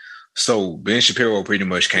 like, so Ben Shapiro pretty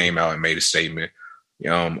much came out and made a statement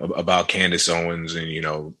about Candace Owens,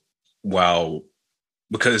 and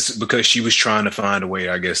because she was trying to find a way,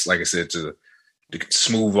 I guess, like I said, to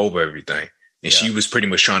smooth over everything, and she was pretty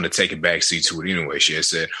much trying to take a backseat to it anyway. She had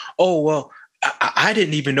said, "Oh well, I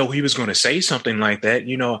didn't even know he was going to say something like that.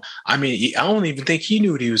 I mean, I don't even think he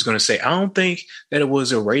knew what he was going to say. I don't think that it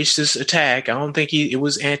was a racist attack. I don't think it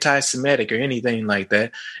was anti-Semitic or anything like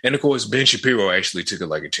that." And of course, Ben Shapiro actually took it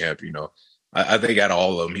like a champ. I think out of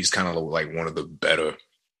all of them, he's kind of like one of the better,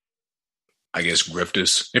 I guess,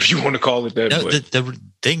 grifters, if you want to call it that. No, the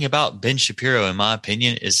thing about Ben Shapiro, in my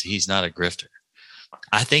opinion, is he's not a grifter.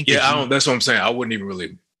 I think. Yeah, that's what I'm saying. I wouldn't even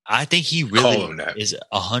really. I think he really is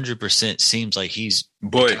 100%. Seems like he's the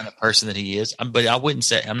kind of person that he is. But I wouldn't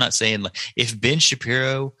say. I'm not saying, like, if Ben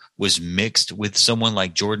Shapiro was mixed with someone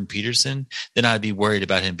like Jordan Peterson, then I'd be worried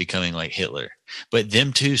about him becoming like Hitler. But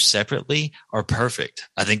them two separately are perfect.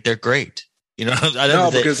 I think they're great.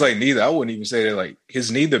 Because like neither. I wouldn't even say that. Like,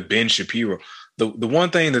 because neither Ben Shapiro. The one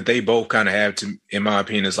thing that they both kind of have, in my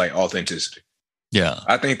opinion, is like authenticity. Yeah.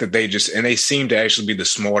 I think that they seem to actually be the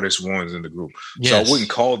smartest ones in the group. Yes. So I wouldn't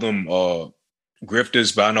call them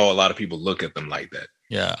grifters, but I know a lot of people look at them like that.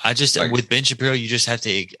 Yeah. With Ben Shapiro, you just have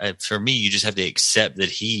to, for me, you just have to accept that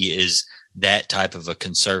he is that type of a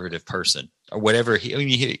conservative person or whatever.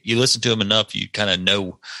 You listen to him enough, you kind of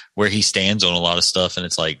know where he stands on a lot of stuff. And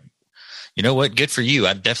it's like, you know what? Good for you.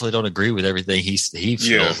 I definitely don't agree with everything he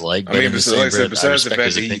feels like. I mean, besides the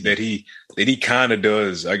fact that he kind of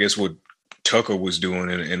does, I guess, what Tucker was doing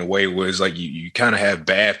in a way where it's like you kind of have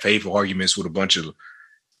bad faith arguments with a bunch of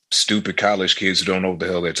stupid college kids who don't know what the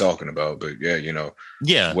hell they're talking about. But yeah,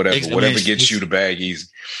 Yeah, whatever gets you the bag easy.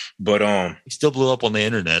 But he still blew up on the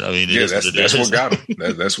internet. I mean, that's what got him.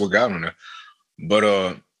 That's what got him there.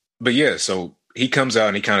 But yeah, so he comes out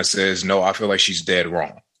and he kind of says, "No, I feel like she's dead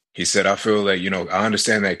wrong." He said, "I feel that I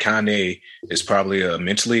understand that Kanye is probably a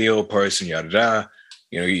mentally ill person, yada yada."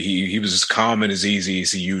 He was as calm and as easy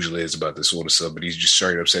as he usually is about this sort of stuff, but he's just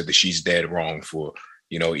straight up said that she's dead wrong for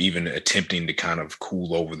even attempting to kind of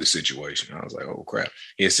cool over the situation. I was like, oh crap.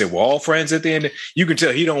 He said, we're all friends at the end. You can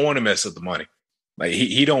tell he don't want to mess up the money. Like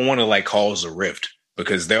he don't want to like cause a rift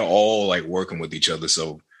because they're all like working with each other.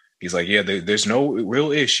 So he's like, yeah, there's no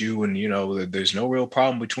real issue. And, there's no real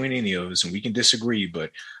problem between any of us and we can disagree,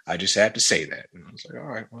 but I just have to say that. And I was like, all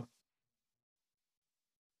right, well.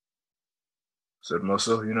 Said to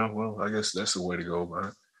myself, well, I guess that's the way to go about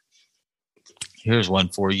it. Here's one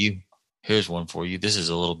for you. This is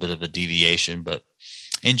a little bit of a deviation, but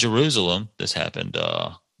in Jerusalem, this happened,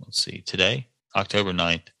 today, October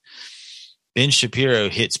 9th. Ben Shapiro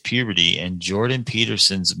hits puberty and Jordan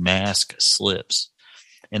Peterson's mask slips.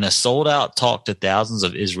 In a sold-out talk to thousands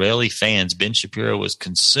of Israeli fans, Ben Shapiro was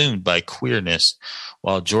consumed by queerness,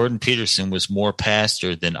 while Jordan Peterson was more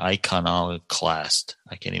pastor than iconoclast.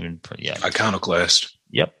 I can't even – yeah. Iconoclast.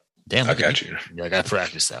 Yep. Damn, I got you. I got to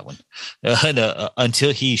practice that one.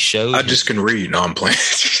 Until he showed – I just can read. No, I'm playing.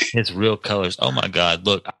 his real colors. Oh, my God.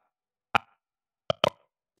 Look.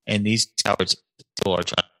 And these cowards still are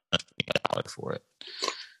trying to get a dollar for it.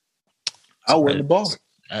 I'll win the ball.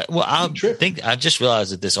 I just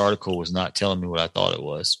realized that this article was not telling me what I thought it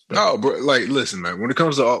was. No, bro, like, listen, man. When it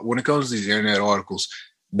comes to these internet articles,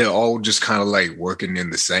 they're all just kind of like working in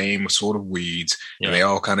the same sort of weeds, and they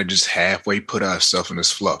all kind of just halfway put out stuff in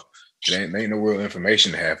this fluff. There ain't no real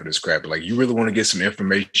information to half of this crap. Like, you really want to get some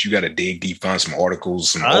information, you got to dig deep, find some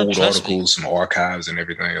articles, some old articles, some archives, and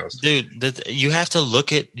everything else. Dude, you have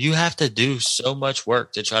to do so much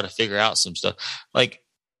work to try to figure out some stuff. Like,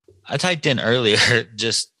 I typed in earlier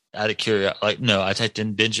just out of curiosity. I typed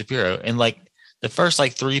in Ben Shapiro, and like the first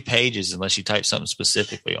 3 pages, unless you type something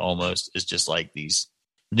specifically, almost is just like these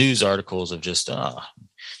news articles of just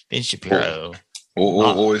Ben Shapiro,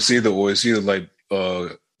 or it's either like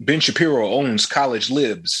Ben Shapiro owns College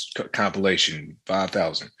Libs compilation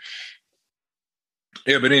 5,000.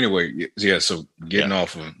 Yeah, but anyway, yeah. So getting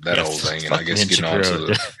off of that whole thing, and I guess getting on to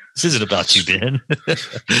this isn't about you, Ben.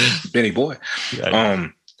 Benny boy.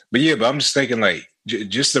 But I'm just thinking like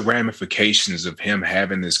just the ramifications of him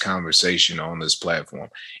having this conversation on this platform.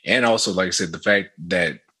 And also, like I said, the fact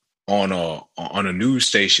that on a news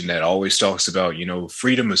station that always talks about,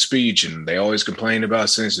 freedom of speech, and they always complain about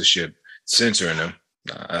censoring them.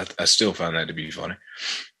 I still find that to be funny.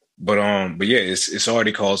 But yeah, it's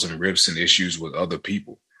already causing rifts and issues with other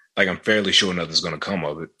people. Like, I'm fairly sure nothing's going to come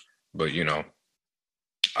of it. But, I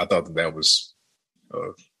thought that was a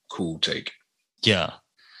cool take. Yeah.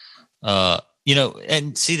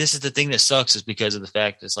 And see, this is the thing that sucks is because of the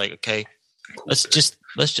fact it's like, okay, cool, let's just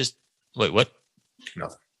wait, what?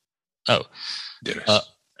 Nothing. Oh, Dennis.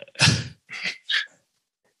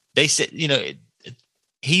 They said,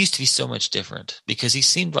 he used to be so much different because he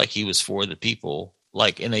seemed like he was for the people,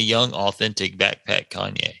 like in a young, authentic backpack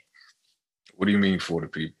Kanye. What do you mean for the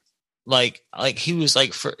people? Like he was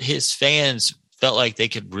like, for his fans felt like they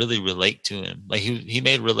could really relate to him. Like he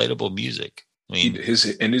made relatable music. I mean,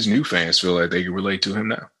 his new fans feel like they can relate to him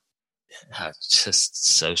now. It's just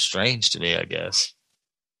so strange to me, I guess.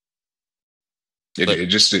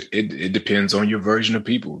 It depends on your version of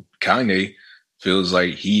people. Kanye feels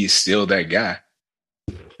like he's still that guy.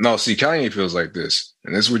 No, see, Kanye feels like this,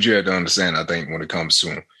 and that's what you have to understand. I think when it comes to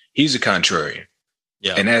him, he's a contrarian.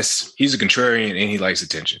 Yeah, and he's a contrarian, and he likes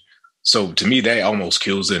attention. So to me, that almost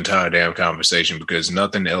kills the entire damn conversation because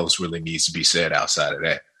nothing else really needs to be said outside of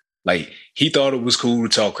that. Like, he thought it was cool to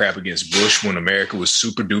talk crap against Bush when America was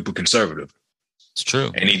super duper conservative. It's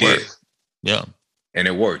true. And he did. Yeah. And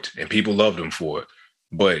it worked. And people loved him for it.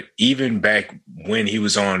 But even back when he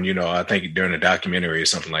was on, I think during a documentary or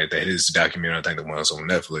something like that, his documentary, I think the one was on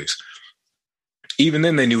Netflix, even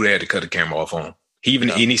then they knew they had to cut the camera off on him.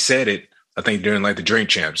 And he said it, I think during like the Drink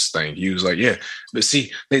Champs thing. He was like, yeah, but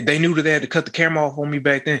see, they knew that they had to cut the camera off on me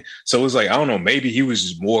back then. So it was like, I don't know, maybe he was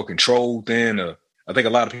just more controlled then. I think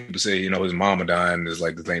a lot of people say, his mama dying is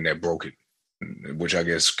like the thing that broke it, which I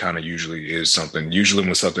guess kind of usually is something. Usually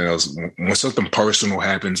when something personal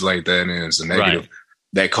happens like that and it's a negative,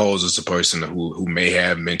 that causes a person who may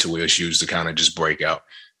have mental issues to kind of just break out.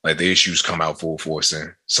 Like, the issues come out full force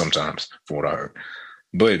and sometimes, from what I heard.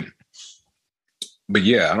 But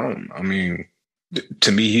yeah,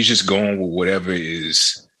 to me, he's just going with whatever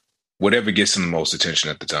is whatever gets them the most attention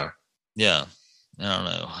at the time. Yeah. I don't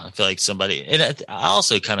know. I feel like somebody, and I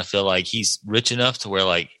also kind of feel like he's rich enough to where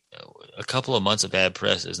like a couple of months of bad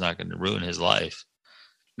press is not going to ruin his life.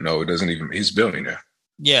 No, it doesn't even. He's a billionaire.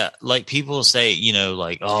 Yeah, like people say,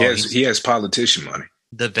 like, oh, he has politician money.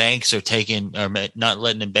 The banks are taking or not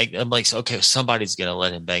letting him bank. I'm like, okay, somebody's going to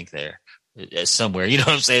let him bank there somewhere. You know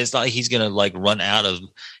what I'm saying? It's not like he's going to like run out of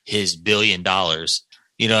his $1 billion.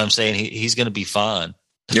 You know what I'm saying? He's going to be fine.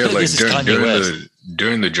 Yeah, like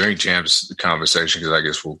during the Drink Champs conversation, because I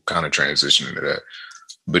guess we'll kind of transition into that.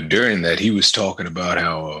 But during that, he was talking about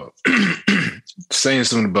how, saying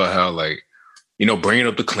something about how, like, bringing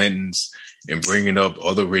up the Clintons and bringing up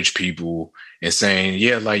other rich people and saying,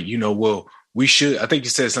 yeah, like, well, we should, I think he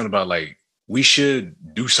said something about like, we should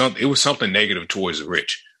do something. It was something negative towards the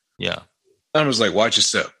rich. Yeah. I was like, watch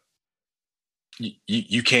yourself.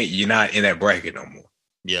 You can't, you're not in that bracket no more.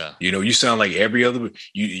 Yeah. You sound like every other,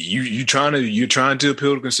 you're trying to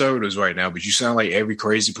appeal to conservatives right now, but you sound like every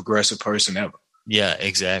crazy progressive person ever. Yeah,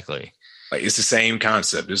 exactly. Like, it's the same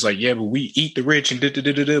concept. It's like, yeah, but we eat the rich and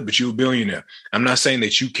but you're a billionaire. I'm not saying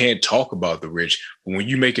that you can't talk about the rich, but when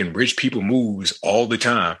you're making rich people moves all the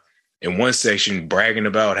time, in one section bragging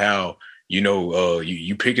about how,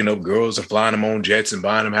 you picking up girls and flying them on jets and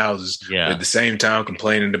buying them houses, at the same time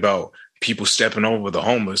complaining about people stepping over the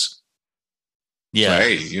homeless. Yeah, so,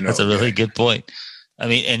 hey, that's a really good point. I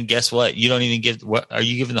mean, and guess what? You don't even are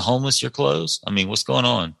you giving the homeless your clothes? I mean, what's going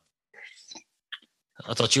on?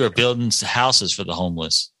 I thought you were building houses for the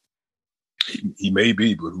homeless. He may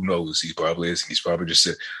be, but who knows? He probably is. He's probably just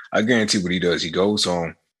said, I guarantee what he does. He goes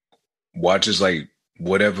home, watches like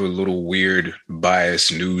whatever little weird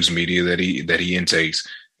biased news media that he intakes,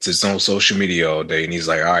 sits on social media all day, and he's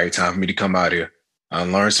like, all right, time for me to come out here. I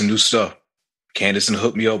learned some new stuff. Candace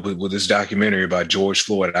hooked me up with this documentary about George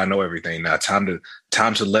Floyd. I know everything now. Time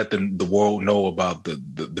to let the world know about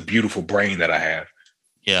the beautiful brain that I have.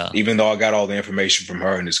 Yeah. Even though I got all the information from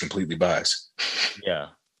her and it's completely biased. Yeah.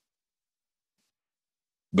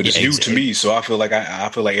 But it's new to me, so I feel like I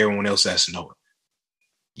feel like everyone else has to know it.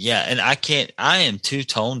 Yeah, and I am too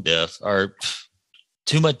tone deaf or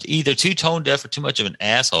too much, either too tone deaf or too much of an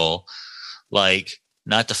asshole, like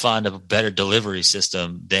not to find a better delivery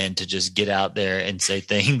system than to just get out there and say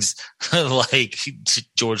things like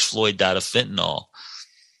George Floyd died of fentanyl.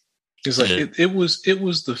 It's like it was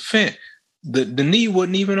the fent. The knee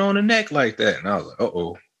wasn't even on the neck like that, and I was like,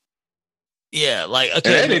 "Uh-oh." Yeah, like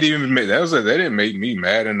okay, that didn't make me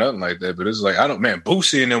mad or nothing like that. But it's like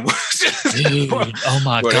Boosie and them was just, dude, oh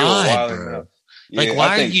my god, bro. Like, yeah,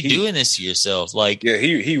 why are you doing this to yourself? Like, yeah,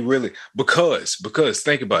 he really because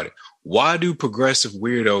think about it. Why do progressive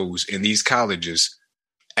weirdos in these colleges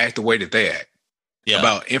act the way that they act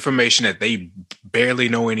about information that they barely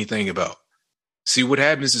know anything about? See, what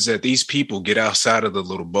happens is that these people get outside of the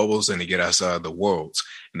little bubbles and they get outside of the worlds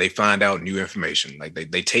and they find out new information. Like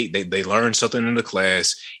they learn something in the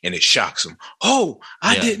class and it shocks them. Oh,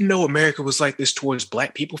 I didn't know America was like this towards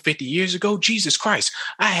black people 50 years ago. Jesus Christ.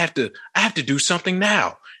 I have to do something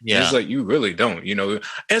now. Yeah. And it's like, you really don't,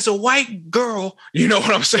 as a white girl, you know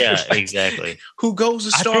what I'm saying? Yeah, like, exactly. Who goes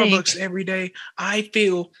to Starbucks every day. I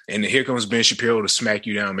feel, and here comes Ben Shapiro to smack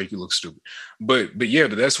you down and make you look stupid. But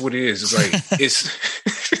that's what it is. It's like,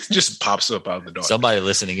 it just pops up out of the dark. Somebody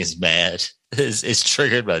listening is mad. It's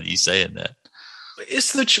triggered by you saying that.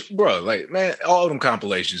 It's bro, like, man, all them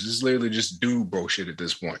compilations, it's literally just dude bro shit at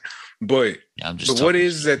this point. But what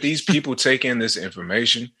is that these people take in this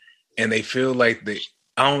information and they feel like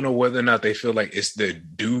I don't know whether or not they feel like it's the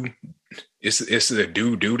duty.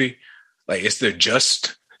 Like it's the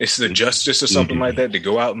justice or something like that to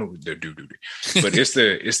go out and the duty. But it's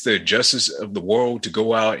the justice of the world to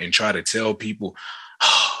go out and try to tell people,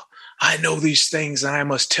 oh, I know these things and I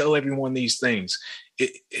must tell everyone these things.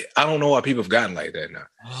 I don't know why people have gotten like that now.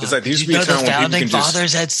 It's like these the founding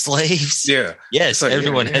fathers had slaves. Yeah. Yes, like,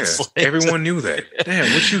 everyone had slaves. Everyone knew that.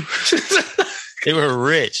 Damn, what you they were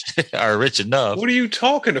rich or rich enough. What are you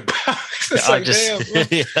talking about? It's like, damn.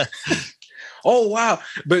 Yeah. Oh wow.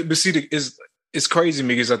 But see, it's crazy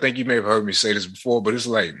because I think you may have heard me say this before, but it's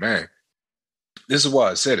like, man, this is why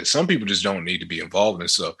I said it. Some people just don't need to be involved in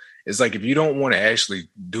stuff. It's like, if you don't want to actually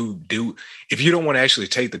if you don't want to actually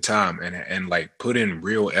take the time and like put in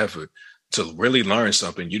real effort to really learn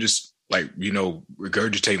something, you just like,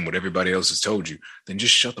 regurgitating what everybody else has told you, then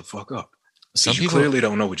just shut the fuck up. Some people clearly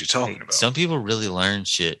don't know what you're talking about. Some people really learn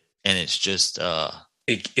shit and it's just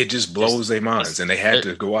it just blows their minds and they had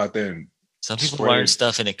to go out there and some people learn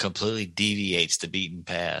stuff and it completely deviates the beaten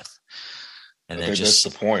path. And I think that's the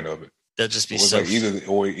point of it. They'll just be so like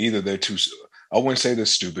either they're too I wouldn't say they're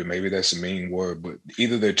stupid. Maybe that's a mean word, but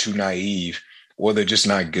either they're too naive or they're just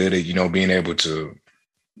not good at, being able to,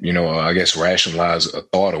 I guess rationalize a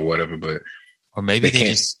thought or whatever. But or maybe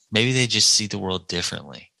they just see the world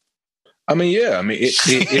differently. I mean, yeah. I mean,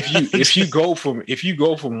 if you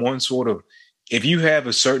go from one sort of, if you have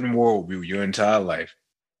a certain worldview your entire life,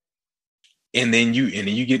 and then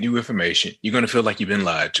you get new information, you're gonna feel like you've been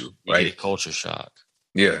lied to, right? You get a culture shock.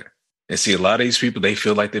 Yeah. And see, a lot of these people, they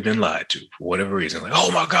feel like they've been lied to for whatever reason. Like,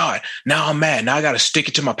 oh my God, now I'm mad. Now I got to stick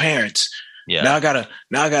it to my parents. Yeah. Now I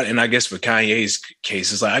got, and I guess for Kanye's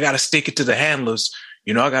case, it's like, I got to stick it to the handlers.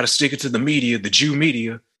 I got to stick it to the media, the Jew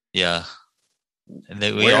media. Yeah. And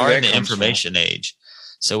we are in the information age.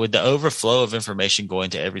 So with the overflow of information going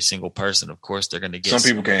to every single person, of course, they're going to get. Some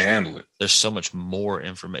people can't handle it. There's so much more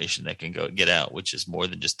information that can get out, which is more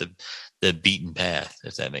than just the beaten path,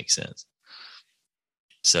 if that makes sense.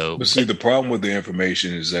 So, but see, the problem with the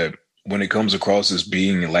information is that when it comes across as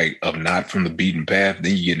being like not from the beaten path,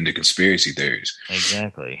 then you get into conspiracy theories.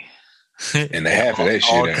 Exactly. And the half of that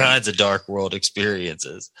shit. All kinds of dark world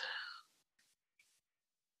experiences.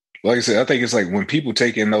 Like I said, I think it's like when people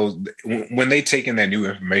take in when they take in that new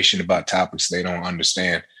information about topics they don't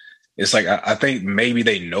understand, it's like, I think maybe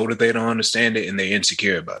they know that they don't understand it and they're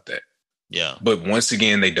insecure about that. Yeah. But once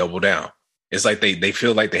again, they double down. It's like they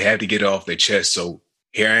feel like they have to get it off their chest. So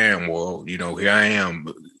here I am, world. Here I am,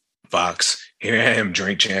 Fox. Here I am,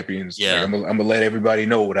 Drink Champions. Yeah. Like, I'm gonna let everybody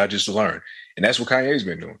know what I just learned, and that's what Kanye's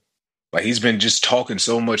been doing. Like he's been just talking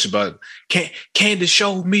so much about Candace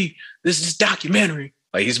showed me this documentary.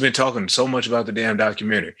 Like he's been talking so much about the damn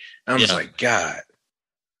documentary. And I'm just like, God,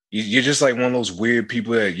 you're just like one of those weird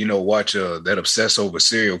people that watch that obsess over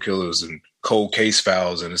serial killers and cold case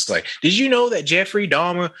files, and it's like, did you know that Jeffrey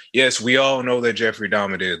Dahmer? Yes, we all know that Jeffrey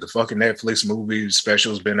Dahmer did. The fucking Netflix movie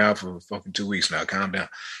special's been out for fucking 2 weeks now. Calm down.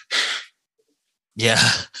 Yeah,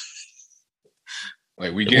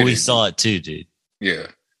 like we saw it too, dude. Yeah,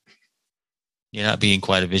 you're not being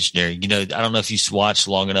quite a visionary. I don't know if you watched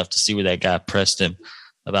long enough to see where that guy pressed him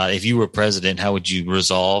about if you were president, how would you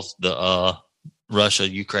resolve the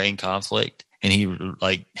Russia-Ukraine conflict? And he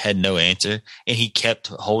had no answer, and he kept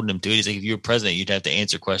holding him to it. He's like, if you were president, you'd have to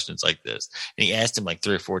answer questions like this. And he asked him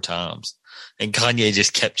 3 or 4 times, and Kanye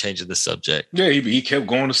just kept changing the subject. Yeah, he kept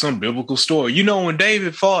going to some biblical story. When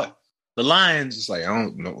David fought the lions, it's like, I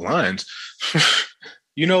don't know lions.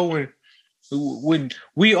 when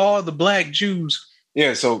we are the black Jews.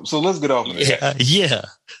 Yeah, so let's get off of that. Yeah.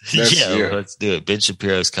 Let's do it. Ben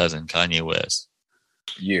Shapiro's cousin, Kanye West.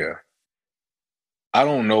 Yeah. I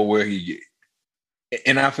don't know where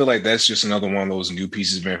and I feel like that's just another one of those new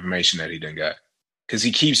pieces of information that he done got. Because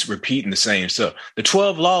he keeps repeating the same stuff. The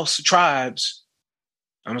 12 lost tribes.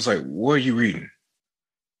 I was like, what are you reading?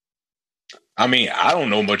 I mean, I don't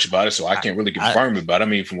know much about it, so I can't really confirm it. But I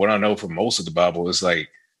mean, from what I know from most of the Bible, it's like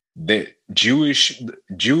the Jews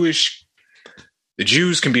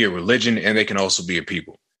can be a religion and they can also be a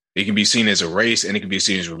people. It can be seen as a race and it can be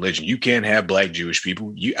seen as a religion. You can't have black Jewish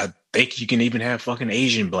people. I think you can even have fucking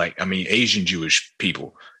Asian Jewish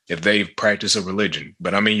people if they practice a religion.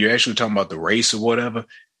 But I mean, you're actually talking about the race or whatever.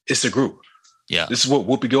 It's a group. Yeah. This is what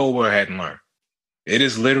Whoopi Goldberg hadn't learned. It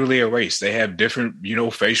is literally a race. They have different,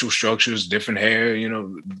 facial structures, different hair,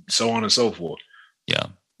 so on and so forth. Yeah.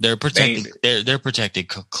 They're protected. They're protected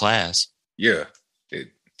class. Yeah.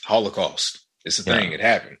 Holocaust. It's a thing. It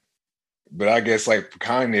happened. But I guess for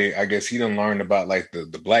Kanye, I guess he done learned about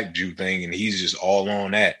the black Jew thing, and he's just all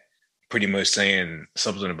on that, pretty much saying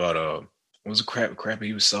something about what was the crap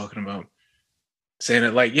he was talking about? Saying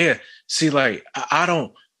that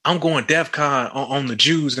I'm going DEFCON on the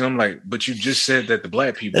Jews, and I'm like, but you just said that the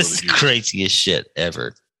black people. That's the craziest shit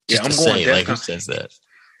ever. Just I'm going DEFCON. Who says that?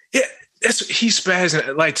 Yeah, he's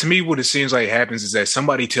spazzing. To me, what it seems like happens is that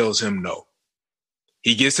somebody tells him no.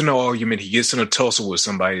 He gets in an argument, he gets in a tussle with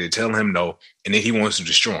somebody to tell him no, and then he wants to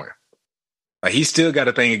destroy him. He still got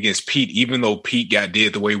a thing against Pete, even though Pete got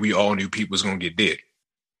dead the way we all knew Pete was going to get dead.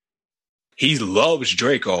 He loves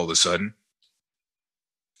Drake all of a sudden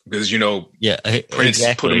because, Prince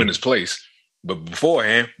put him in his place. But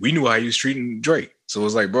beforehand, we knew how he was treating Drake. So it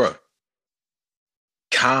was like, bro,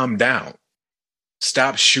 calm down.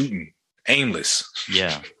 Stop shooting. Aimless.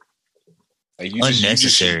 Yeah.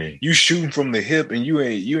 Unnecessary. You shooting from the hip, and you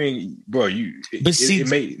ain't, bro. It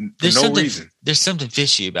made no reason. There's something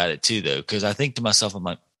fishy about it too, though, because I think to myself, I'm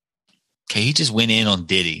like, okay, he just went in on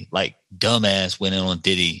Diddy, dumbass went in on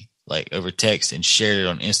Diddy, over text and shared it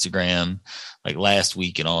on Instagram, last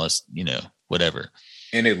week and all this, whatever.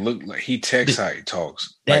 And it looked like he texts how he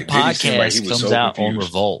talks. That podcast comes out on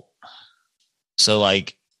Revolt, so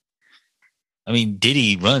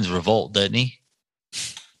Diddy runs Revolt, doesn't he?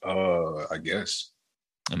 I guess.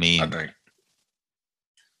 I mean, I think.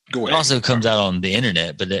 Go it ahead. also comes out on the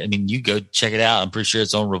internet, but I mean, you go check it out. I'm pretty sure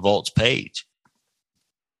it's on Revolt's page.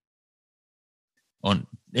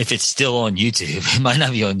 If it's still on YouTube, it might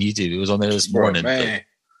not be on YouTube. It was on there this morning. Man,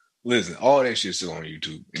 listen, all that shit's still on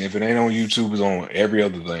YouTube, and if it ain't on YouTube, it's on every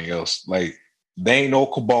other thing else. Like, they ain't no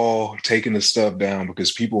cabal taking the stuff down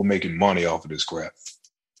because people are making money off of this crap.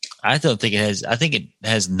 I don't think it has. I think it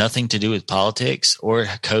has nothing to do with politics or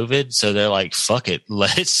COVID. So they're like, "Fuck it,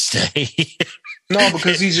 let it stay." No,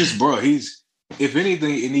 because he's just, bro. If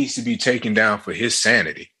anything, it needs to be taken down for his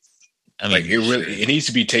sanity. I mean, like, it needs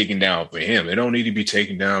to be taken down for him. It don't need to be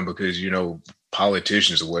taken down because, you know,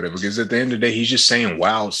 politicians or whatever. Because at the end of the day, he's just saying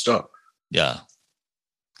wild stuff. Yeah,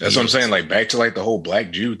 that's what I'm saying. Like, back to like the whole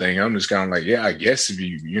Black Jew thing. I'm just kind of like, yeah, I guess if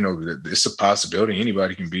you know, it's a possibility.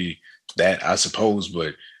 Anybody can be that, I suppose,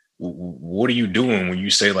 but. What are you doing when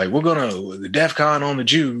you say, like, we're gonna the DEFCON on the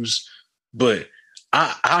Jews, but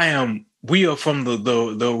we are from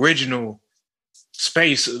the original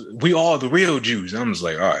space. We are the real Jews. I'm just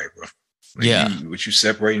like, all right, bro. Like, yeah. You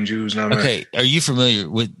separating Jews now? Okay. Are you familiar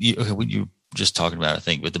with what you were just talking about? I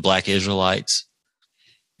think with the Black Israelites.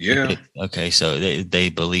 Yeah. Okay. So they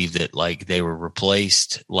believe that, like, they were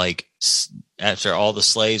replaced, like, after all the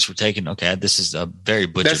slaves were taken. Okay. This is a very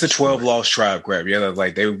butchered. That's the 12 lost tribe crap. Yeah.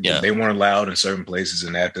 Like they weren't allowed in certain places.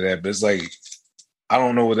 And after that, but it's like, I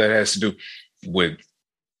don't know what that has to do with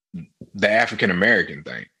the African American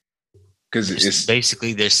thing. Cause it's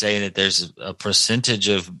basically, they're saying that there's a percentage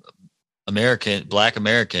of Black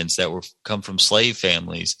Americans that come from slave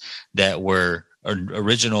families that were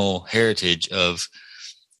original heritage of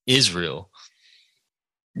Israel.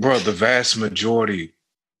 Bro, the vast majority.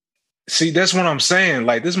 See, that's what I'm saying.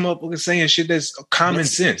 Like, this motherfucker saying shit that's common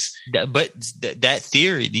sense. But that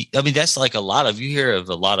theory, I mean, that's like you hear of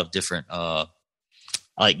a lot of different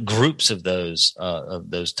like groups of those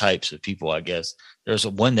types of people, I guess. There's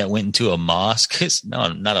one that went into a mosque.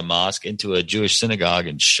 No, not a mosque, into a Jewish synagogue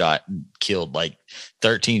and shot and killed like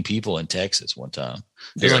 13 people in Texas one time.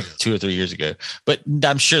 It was like 2 or 3 years ago. But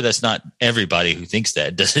I'm sure that's not everybody who thinks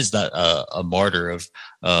that. This is not a martyr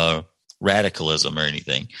of radicalism or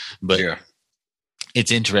anything. But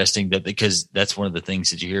it's interesting that, because that's one of the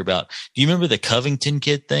things that you hear about. Do you remember the Covington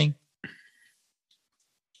kid thing?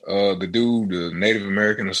 The dude, the Native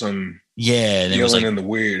American or something. Yeah, and yelling it was like, in the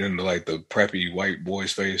weird, into like the preppy white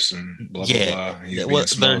boy's face and blah blah blah. He's being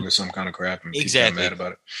smug or some kind of crap, and exactly mad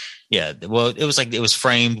about it. Yeah, well, it was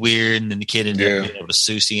framed weird, and then the kid ended up being able to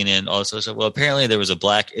sue CNN and all this other stuff. Well, apparently there was a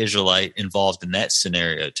Black Israelite involved in that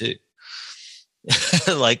scenario too.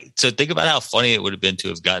 Like, so think about how funny it would have been to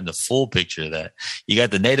have gotten the full picture of that. You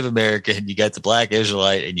got the Native American, you got the Black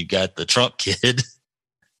Israelite, and you got the Trump kid.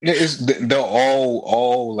 They're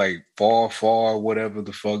all like far, whatever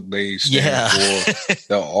the fuck they stand for.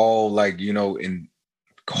 They're all like, you know, in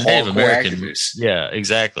Native American activists. Yeah,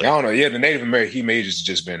 exactly. I don't know. Yeah, the Native American, he may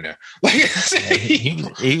just been there. Like,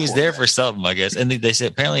 he was there for something, I guess. And they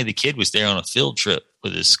said apparently the kid was there on a field trip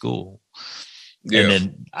with his school. Yeah.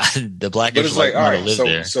 And then the Black Israelite like, all right,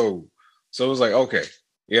 there. So it was like, okay,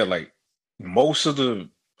 yeah, like most of the,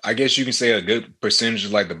 I guess you can say a good percentage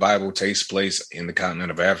of like the Bible takes place in the continent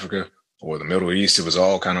of Africa or the Middle East. It was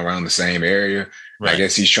all kind of around the same area. Right. I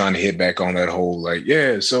guess he's trying to hit back on that whole, like,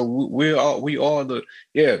 yeah, so we are the,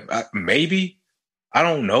 maybe, I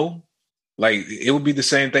don't know. Like, it would be the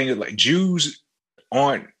same thing. Like, Jews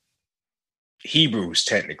aren't Hebrews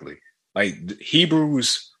technically. Like,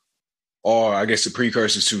 Hebrews are, I guess, the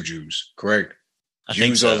precursors to Jews, correct?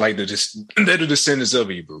 Jews are like they're the descendants of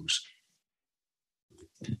Hebrews.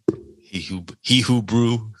 He who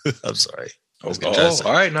brew. I'm sorry. All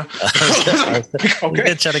right now. I'm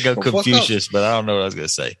gonna try to go Confucius, but I don't know what I was gonna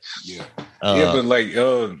say. Yeah, but like,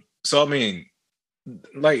 so I mean,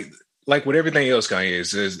 like with everything else Kanye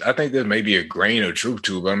says, I think there may be a grain of truth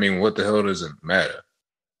to it, but I mean, what the hell does it matter?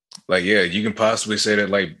 Like, yeah, you can possibly say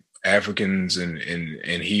that like Africans and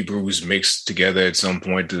Hebrews mixed together at some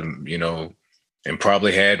point to, you know, and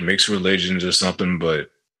probably had mixed religions or something,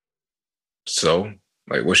 but so,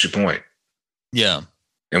 like, what's your point? Yeah.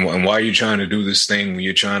 And why are you trying to do this thing when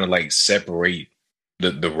you're trying to like separate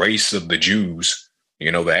the race of the Jews,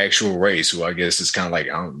 you know, the actual race, who I guess is kind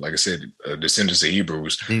of like I said, descendants of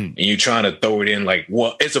Hebrews, and you're trying to throw it in like,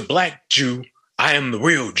 well, it's a Black Jew, I am the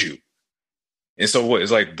real Jew. And so what?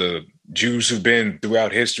 It's like the Jews who've been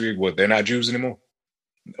throughout history, what, they're not Jews anymore?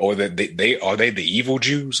 Or that they are they the evil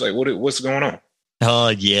Jews? Like, what's going on? Oh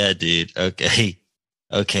yeah, dude. Okay,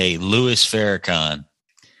 Louis Farrakhan.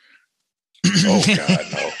 Oh God,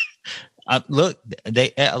 no. Look,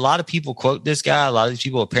 a lot of people quote this guy. A lot of these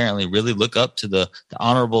people apparently really look up to the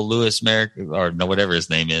Honorable Louis Merrick, or no, whatever his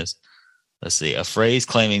name is. Let's see, a phrase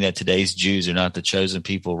claiming that today's Jews are not the chosen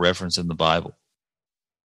people referenced in the Bible.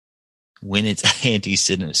 When it's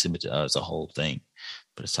anti-Semitic, it's a whole thing.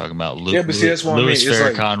 But it's talking about Louis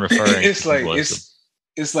Farrakhan referring.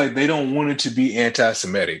 It's like they don't want it to be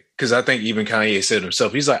anti-Semitic, because I think even Kanye said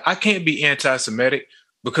himself, he's like, I can't be anti-Semitic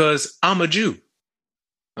because I'm a Jew.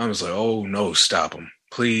 I was like, oh no, stop him.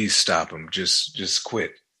 Please stop him. Just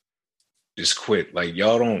quit. Just quit. Like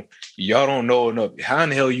y'all don't know enough. How in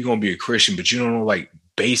the hell are you gonna be a Christian, but you don't know like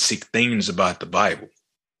basic things about the Bible?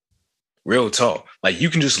 Real talk. Like you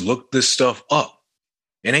can just look this stuff up.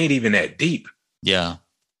 It ain't even that deep. Yeah.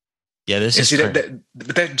 Yeah, this is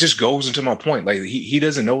that just goes into my point. Like he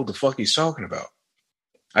doesn't know what the fuck he's talking about.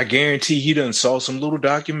 I guarantee he done saw some little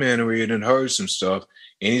documentary and done heard some stuff.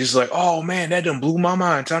 And he's just like, oh man, that done blew my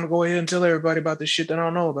mind. Time to go ahead and tell everybody about this shit that I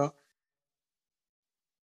don't know about.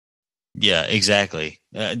 Yeah, exactly.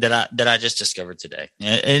 That I just discovered today,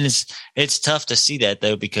 and it's tough to see that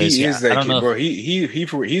though, because he is that kid,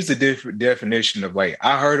 bro. He's the different definition of like,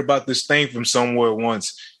 I heard about this thing from somewhere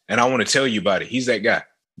once, and I want to tell you about it. He's that guy.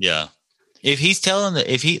 Yeah. If he's telling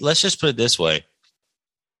let's just put it this way,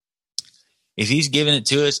 if he's giving it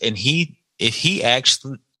to us, and if he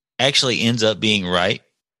actually ends up being right,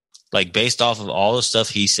 like based off of all the stuff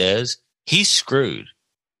he says, he's screwed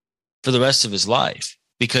for the rest of his life.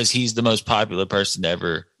 Because he's the most popular person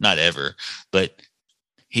ever, not ever, but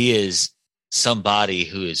he is somebody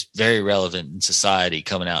who is very relevant in society,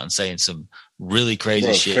 coming out and saying some really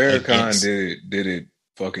crazy shit. Farrakhan did it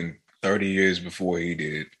fucking 30 years before he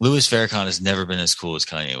did. Louis Farrakhan has never been as cool as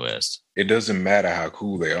Kanye West. It doesn't matter how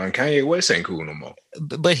cool they are, and Kanye West ain't cool no more.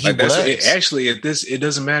 But he was. It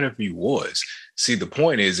doesn't matter if he was. See, the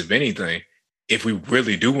point is, if anything, if we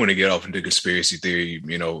really do want to get off into conspiracy theory,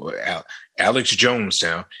 Alex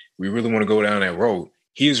Jonestown, we really want to go down that road,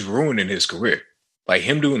 he is ruining his career. Like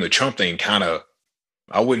him doing the Trump thing kind of,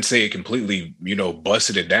 I wouldn't say it completely,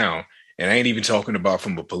 busted it down. And I ain't even talking about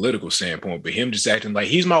from a political standpoint, but him just acting like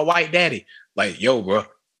he's my white daddy. Like, yo, bro,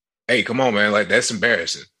 hey, come on, man. Like, that's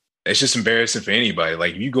embarrassing. That's just embarrassing for anybody.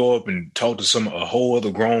 Like, if you go up and talk to a whole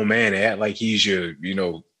other grown man and act like he's your,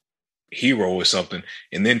 hero or something,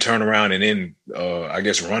 and then turn around and then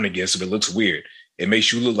run against him, it looks weird. It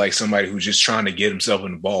makes you look like somebody who's just trying to get himself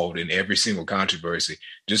involved in every single controversy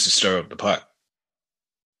just to stir up the pot.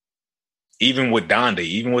 Even with Donda,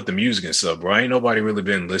 even with the music and stuff, bro, ain't nobody really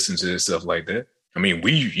been listening to this stuff like that. I mean,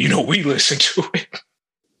 we listen to it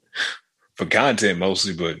for content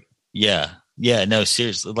mostly, but yeah, no,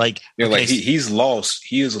 seriously, like, he has lost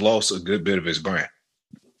a good bit of his brand.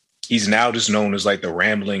 He's now just known as like the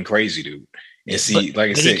rambling crazy dude. And see,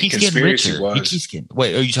 like I said, conspiracy wise.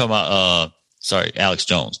 Wait, are you talking about Alex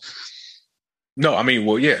Jones? No, I mean,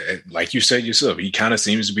 well, yeah, like you said yourself, he kind of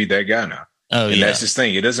seems to be that guy now. Oh, and that's his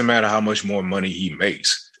thing. It doesn't matter how much more money he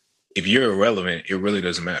makes. If you're irrelevant, it really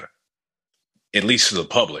doesn't matter. At least to the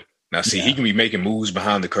public. Now, see, he can be making moves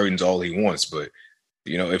behind the curtains all he wants, but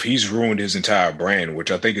if he's ruined his entire brand,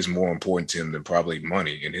 which I think is more important to him than probably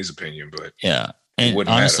money, in his opinion, but yeah. And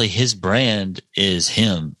honestly, his brand is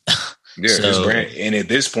him. Yeah, his brand, and at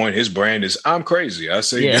this point, his brand is "I'm crazy." I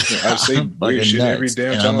say weird shit every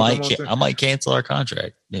damn time. I might cancel our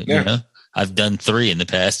contract. Yeah. I've done 3 in the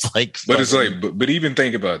past. But it's like, but even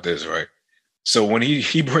think about this, right? So when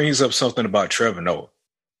he brings up something about Trevor Noah,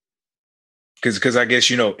 because I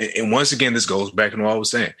guess and once again, this goes back to what I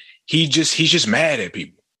was saying. He's just mad at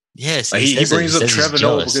people. Yes, like he brings up Trevor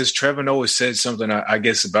Noah because Trevor Noah said something, I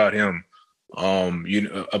guess, about him.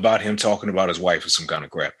 About him talking about his wife or some kind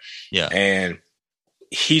of crap. Yeah. And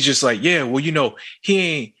he's just like, yeah, well,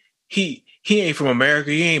 he ain't from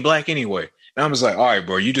America. He ain't black anyway. And I'm just like, all right,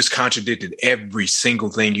 bro, you just contradicted every single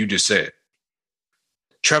thing you just said.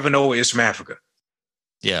 Trevor Noah is from Africa.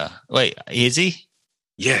 Yeah. Wait, is he?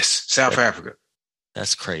 Yes. South Africa.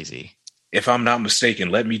 That's crazy. If I'm not mistaken,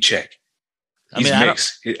 let me check. He's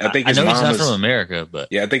mixed. I think his mom is from America, but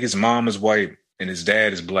yeah, I think his mom is white and his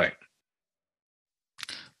dad is black.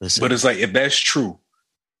 Listen. But it's like, if that's true,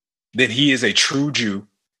 then he is a true Jew,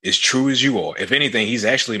 as true as you are. If anything, he's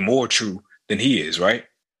actually more true than he is, right?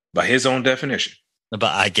 By his own definition. But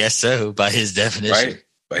I guess so, by his definition. Right?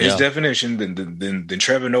 By his definition, then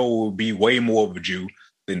Trevor Noah will be way more of a Jew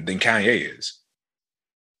than Kanye is.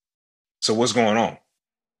 So what's going on?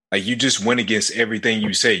 Like, you just went against everything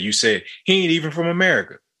you said. You said he ain't even from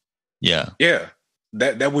America. Yeah. Yeah.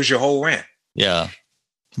 That was your whole rant. Yeah.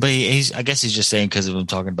 But I guess he's just saying, because of him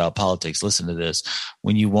talking about politics, listen to this.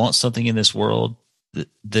 When you want something in this world,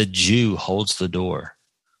 the Jew holds the door.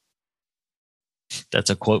 That's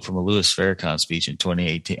a quote from a Louis Farrakhan speech in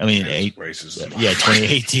 2018. I mean, racism. Yeah,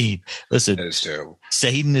 2018. Listen, that is terrible.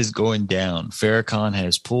 Satan is going down. Farrakhan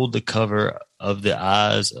has pulled the cover of the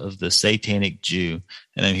eyes of the satanic Jew,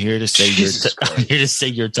 and I'm here to say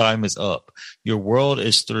your time is up. Your world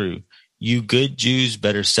is through. You good Jews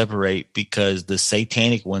better separate, because the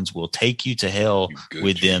satanic ones will take you to hell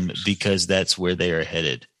with them, because that's where they are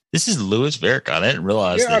headed. This is Louis Farrakhan. I didn't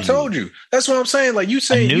realize. Yeah, I told you. That's what I'm saying. Like you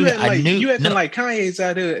saying, you acting like Kanye's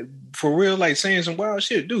out there for real, like saying some wild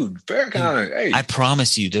shit, dude. Farrakhan. Hey, I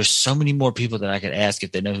promise you, there's so many more people that I could ask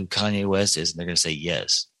if they know who Kanye West is, and they're gonna say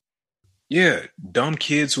yes. Yeah, dumb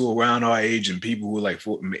kids who are around our age and people who are like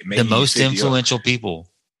the most influential people.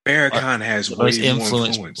 Farrakhan has way more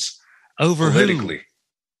influence over politically.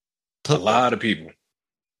 A lot of people.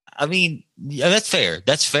 I mean, yeah, that's fair.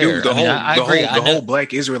 That's fair. Dude, I agree. The whole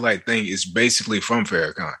Black Israelite thing is basically from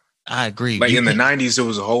Farrakhan. I agree. Like in the 90s, there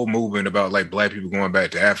was a whole movement about like Black people going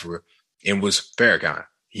back to Africa, and was Farrakhan.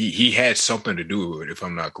 He had something to do with it, if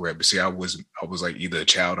I'm not correct. But see, I was like either a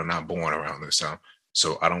child or not born around this time,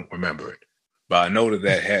 so I don't remember it. But I know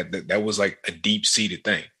that was like a deep seated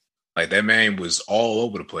thing. Like that man was all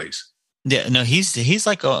over the place. Yeah, no, he's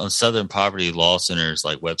like on Southern Poverty Law Center's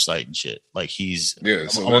like website and shit. Like he's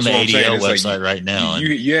so on the ADL website like, right now.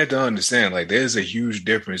 You have to understand, like there's a huge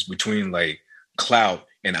difference between like clout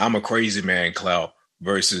and I'm a crazy man clout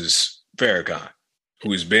versus Farrakhan,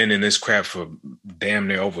 who has been in this crap for damn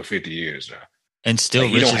near over 50 years now. And still,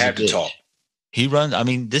 like, you don't have to talk. He runs. I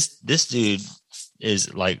mean, this dude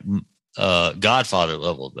is like Godfather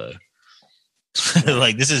level though.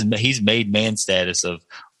 Like he's made man status of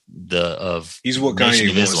he's what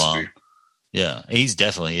Kanye wants to be. Yeah, he's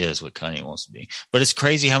definitely is what Kanye wants to be. But it's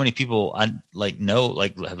crazy how many people I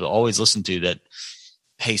have always listened to that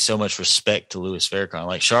pay so much respect to Louis Farrakhan.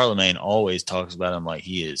 Like Charlemagne always talks about him like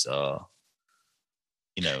he is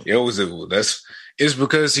it's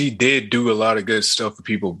because he did do a lot of good stuff for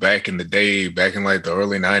people back in the day, back in like the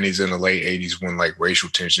early 90s and the late 80s, when like racial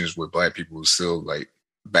tensions with Black people was still like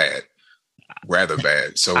rather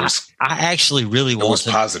bad. So I actually really want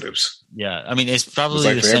positives. Yeah, I mean it's probably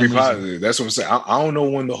like the for same every positive. That's what I'm saying. I don't know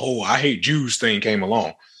when the whole "I hate Jews" thing came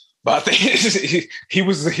along, but I think he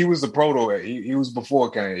was the proto. He was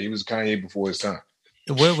before Kanye. He was Kanye before his time.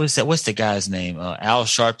 Where was that? What's the guy's name? Al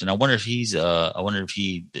Sharpton. I wonder if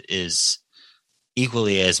he is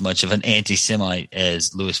equally as much of an anti-Semite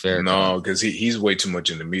as Louis Farrakhan. No, because he's way too much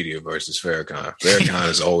in the media versus Farrakhan. Farrakhan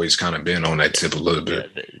has always kind of been on that tip a little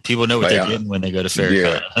bit. Yeah, people know what they're getting when they go to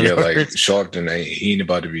Farrakhan. Yeah, like Sharpton, he ain't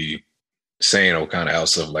about to be saying all kind of out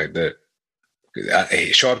stuff like that.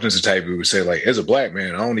 Sharpton's the type who would say, like, as a Black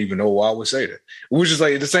man, I don't even know why I would say that. Which is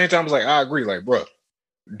like, at the same time, it's like, I agree, like, bro,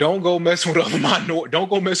 don't go mess with other minorities. Don't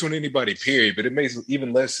go mess with anybody, period. But it makes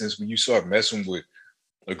even less sense when you start messing with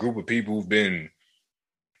a group of people who've been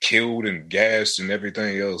killed and gassed and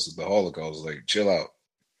everything else at the Holocaust. Like, chill out.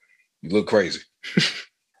 You look crazy.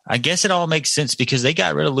 I guess it all makes sense because they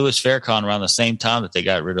got rid of Louis Farrakhan around the same time that they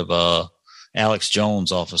got rid of Alex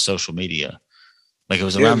Jones off of social media. Like it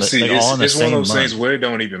was around it's one of those things where it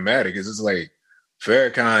don't even matter because it's like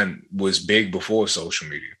Farrakhan was big before social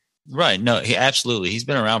media. Right. No, he's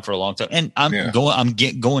been around for a long time. And I'm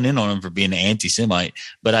going in on him for being an anti-Semite,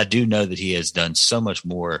 but I do know that he has done so much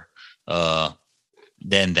more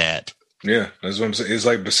than that. Yeah, that's what I'm saying. It's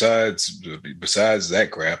like besides that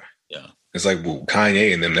crap. Yeah. It's like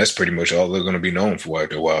Kanye and them, that's pretty much all they're going to be known for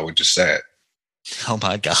after a while, which is sad. Oh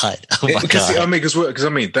my God. God. I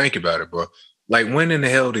mean, think about it, bro. Like, when in the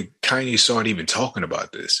hell did Kanye start even talking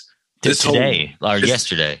about this? Yesterday.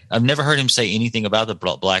 I've never heard him say anything about the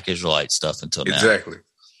Black Israelite stuff until now. Exactly.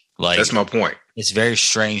 Like, that's my point. It's very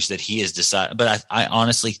strange that he has decided, but I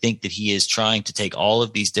honestly think that he is trying to take all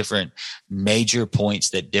of these different major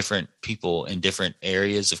points that different people in different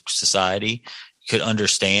areas of society could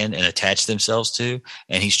understand and attach themselves to,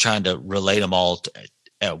 and he's trying to relate them all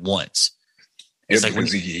at once. It's like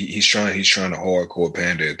because he's trying to hardcore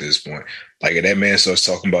pander at this point. Like if that man starts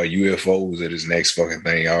talking about UFOs at his next fucking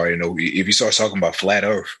thing, I already know. If he starts talking about flat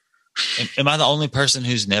Earth, am I the only person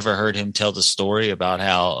who's never heard him tell the story about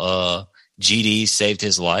how GD saved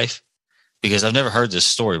his life? Because I've never heard this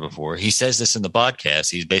story before. He says this in the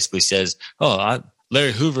podcast. He basically says,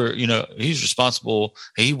 Larry Hoover, he's responsible.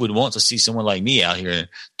 He would want to see someone like me out here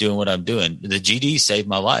doing what I'm doing. The GD saved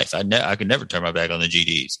my life. I could never turn my back on the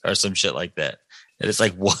GDs or some shit like that. And it's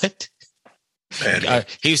like, what?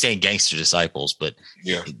 He was saying gangster disciples, but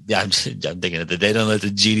yeah, I'm thinking that they don't let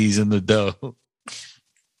the GDs in the dough.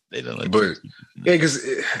 They don't let. But yeah, because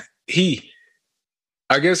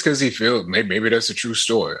I guess because he feels maybe that's a true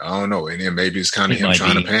story. I don't know, and then maybe it's kind of him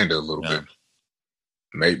trying to pander a little bit.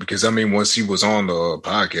 Maybe because I mean, once he was on the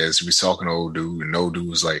podcast, he was talking to old dude, and old dude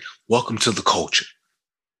was like, "Welcome to the culture,"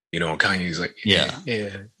 you know. And Kanye's like, "Yeah,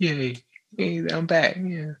 I'm back,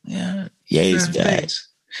 yeah, he's back.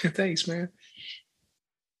 Thanks, man."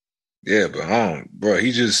 Yeah, but bro,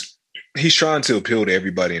 he's trying to appeal to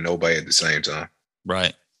everybody and nobody at the same time.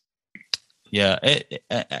 Right. Yeah,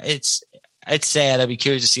 it's sad. I'd be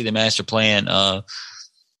curious to see the master plan.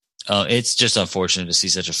 It's just unfortunate to see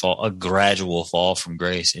such a gradual fall from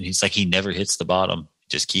grace. And he's like, he never hits the bottom,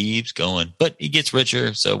 just keeps going, but he gets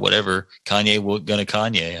richer. So whatever,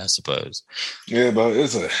 Kanye, I suppose. Yeah, but I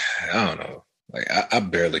don't know. Like I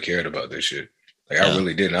barely cared about this shit. Like I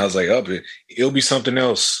really didn't. I was like, it'll be something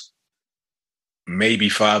else. Maybe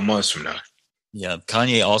 5 months from now. Yeah.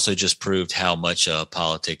 Kanye also just proved how much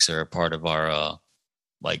politics are a part of our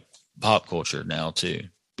like pop culture now too,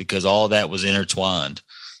 because all that was intertwined.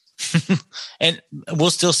 And we'll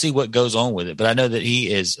still see what goes on with it. But I know that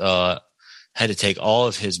he is had to take all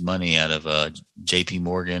of his money out of JP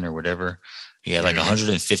Morgan or whatever. He had like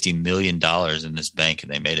 $150 million in this bank,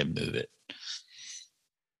 and they made him move it.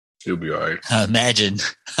 He'll be all right. I imagine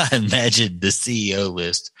the CEO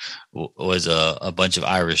list was a bunch of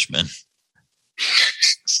Irishmen.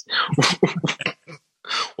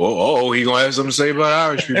 Well, he gonna have something to say about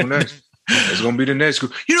Irish people next. It's gonna be the next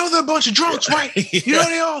group. You know they're a bunch of drunks, right? You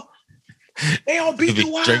know they all beat the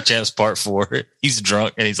wild. Drink Champs Part 4. He's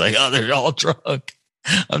drunk and he's like, "Oh, they're all drunk."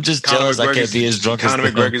 I'm just jealous I can't be as drunk as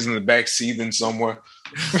Conor McGregor's in the back seething somewhere.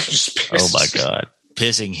 Oh my God,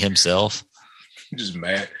 pissing himself. Just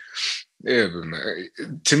mad. Yeah, but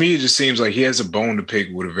man, to me, it just seems like he has a bone to pick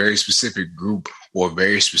with a very specific group or a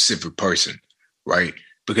very specific person, right?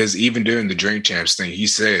 Because even during the Drink Champs thing, he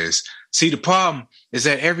says, "See, the problem is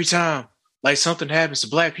that every time like something happens to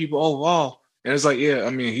black people overall," and it's like, yeah,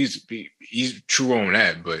 I mean, he's true on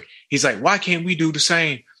that, but he's like, why can't we do the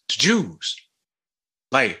same to Jews?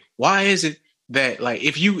 Like, why is it that like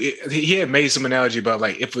he had made some analogy about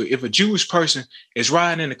like if a Jewish person is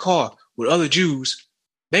riding in a car with other Jews,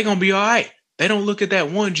 they're gonna be all right. They don't look at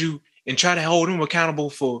that one Jew and try to hold him accountable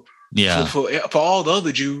for all the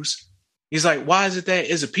other Jews. He's like, why is it that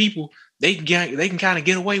as a people they can kind of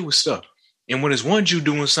get away with stuff, and when there's one Jew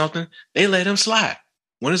doing something, they let him slide.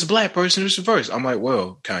 When it's a black person, it's reverse. I'm like,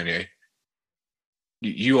 well, Kanye,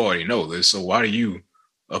 you already know this, so why are you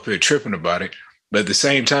up here tripping about it? But at the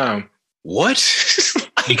same time, what?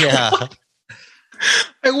 What?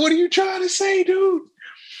 Like, what are you trying to say, dude?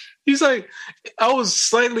 He's like, I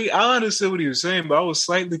understood what he was saying, but I was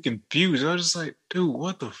slightly confused. I was just like, dude,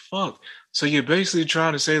 what the fuck? So you're basically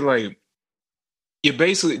trying to say, like,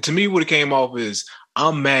 to me, what it came off is,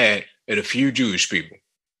 I'm mad at a few Jewish people.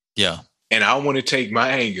 Yeah. And I want to take my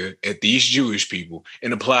anger at these Jewish people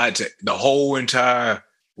and apply it to the whole entire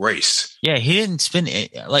race. Yeah, he didn't spend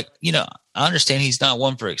I understand he's not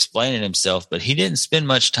one for explaining himself, but he didn't spend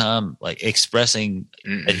much time like expressing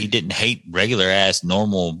that he didn't hate regular ass,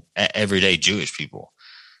 normal, everyday Jewish people.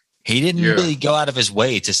 He didn't really go out of his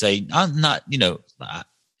way to say, I'm not,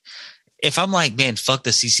 if I'm like, man, fuck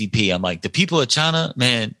the CCP, I'm like, the people of China,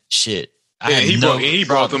 man, shit. Yeah, he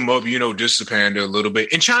brought them up, just to pander a little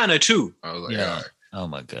bit. In China, too. I was like, all right. Oh,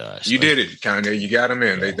 my gosh. You did it, Kanye. You got them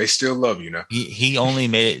in. Yeah. They still love you now. He only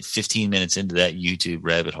made it 15 minutes into that YouTube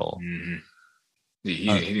rabbit hole. Mm-hmm. He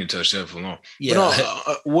didn't touch that for long. Yeah.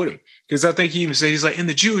 Because I think he even said, he's like, in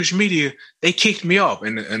the Jewish media, they kicked me off.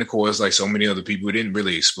 And of course, like so many other people didn't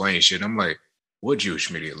really explain shit. I'm like, what Jewish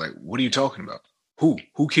media? Like, what are you talking about?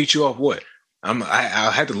 Who kicked you off what?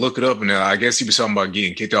 I had to look it up, and I guess he was talking about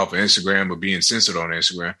getting kicked off of Instagram or being censored on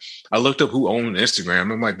Instagram. I looked up who owned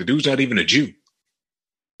Instagram. I'm like, the dude's not even a Jew.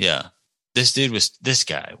 Yeah. This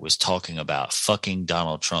guy was talking about fucking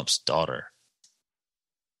Donald Trump's daughter.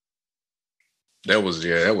 That was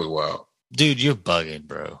wild. Dude, you're bugging,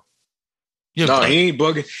 bro. He ain't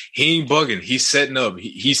bugging. He's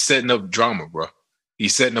setting up drama, bro.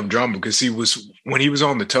 He's setting up drama because when he was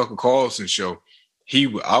on the Tucker Carlson show, I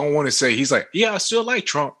don't want to say, he's like, yeah, I still like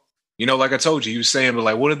Trump. Like I told you, he was saying, but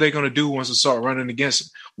like, what are they going to do once they start running against him?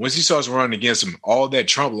 Once he starts running against him, all that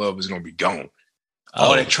Trump love is going to be gone.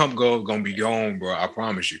 All that Trump love going to be gone, bro. I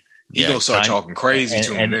promise you. He's going to start talking crazy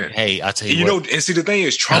to him then. Hey, I'll tell you what. And see, the thing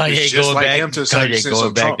is, Trump is just like him to a certain extent.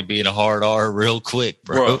 Going back to being a hard R real quick,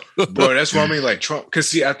 bro. Bro, that's what I mean. Like Trump, because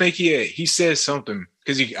see, I think he said something,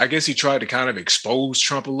 because I guess he tried to kind of expose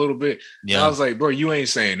Trump a little bit. Yeah. And I was like, bro, you ain't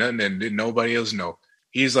saying nothing that didn't nobody else know.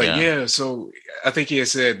 He's like, yeah. So I think he had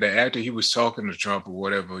said that after he was talking to Trump or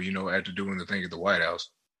whatever, after doing the thing at the White House,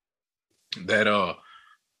 that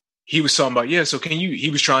he was talking about, so he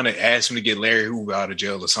was trying to ask him to get Larry Hoover out of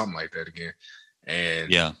jail or something like that again.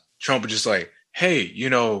 And Trump was just like, hey,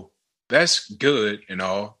 that's good and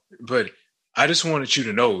all, but I just wanted you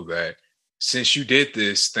to know that since you did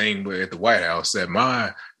this thing at the White House, that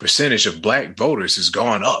my percentage of black voters has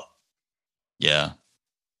gone up. Yeah.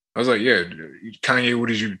 I was like, yeah, Kanye, what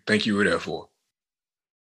did you think you were there for?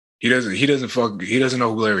 He doesn't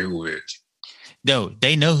know who Larry Hoover is. No,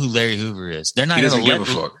 they know who Larry Hoover is. They're not He doesn't gonna give a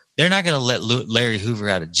fuck. They're not going to let Larry Hoover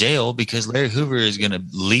out of jail because Larry Hoover is going to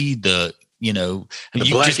lead the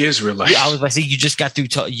Black Israelites. I was about to say, you just got through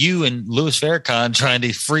you and Louis Farrakhan trying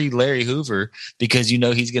to free Larry Hoover because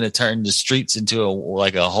he's going to turn the streets into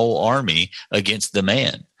a whole army against the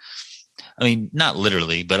man. I mean, not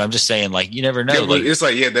literally, but I'm just saying, like, you never know. Yeah, it's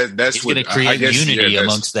like, that's what going to create unity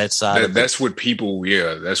amongst that side. That's what people,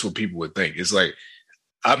 that's what people would think. It's like,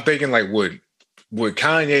 I'm thinking like what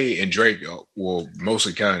Kanye and Drake, well,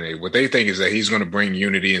 mostly Kanye, what they think is that he's going to bring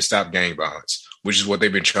unity and stop gang violence, which is what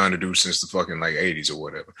they've been trying to do since the fucking like 80s or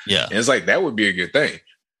whatever. Yeah. And it's like, that would be a good thing.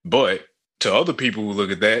 But to other people who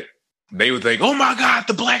look at that, they would think, oh my God,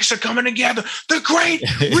 the blacks are coming together. The great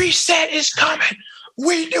reset is coming.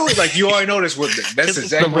 We do it. Like, you already know that's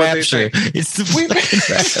exactly what they say. It's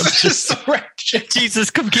the rapture. Jesus,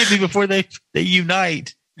 come get me before they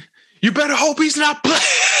unite. You better hope he's not black.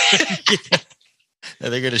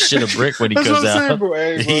 They're gonna shit a brick when he goes out. Saying, bro.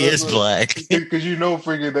 Hey, bro, he is black because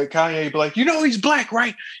freaking that Kanye be like, he's black,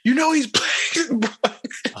 right? He's black.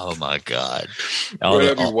 Oh my God! All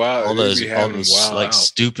those like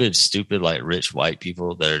stupid like rich white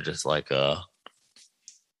people that are just like oh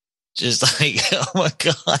my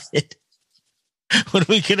God, what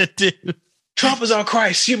are we gonna do? Trump is our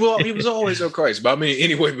Christ. He was always our Christ. But I mean,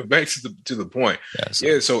 anyway, but back to the point.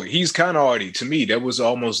 So he's kind of already, to me, that was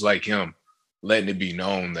almost like him letting it be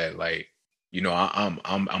known that, like,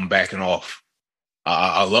 I'm backing off.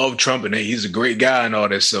 I love Trump and he's a great guy and all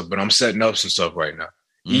that stuff, but I'm setting up some stuff right now.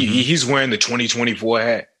 Mm-hmm. He's wearing the 2024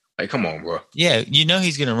 hat. Like, come on, bro. Yeah,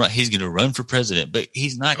 he's gonna run. He's gonna run for president, but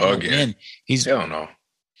he's not gonna win. Hell no.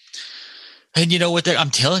 And you know what?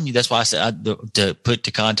 I'm telling you, that's why I said, to put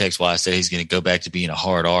to context why I said he's going to go back to being a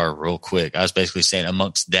hard R real quick. I was basically saying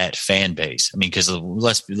amongst that fan base. I mean, because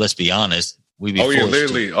let's be honest,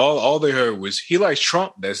 literally all they heard was he likes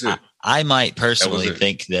Trump. That's it. I might personally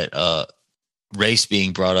think that race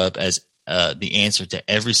being brought up as the answer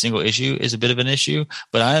to every single issue is a bit of an issue,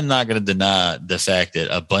 but I am not going to deny the fact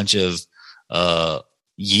that a bunch of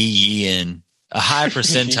and a high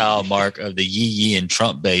percentile mark of the Yee and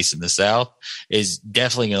Trump base in the South is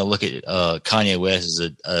definitely going to look at Kanye West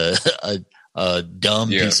as a dumb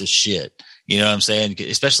piece of shit. You know what I'm saying?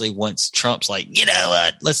 Especially once Trump's like,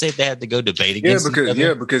 let's say if they had to go debate against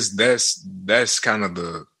because that's kind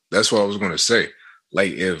of that's what I was going to say.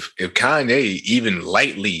 Like if Kanye even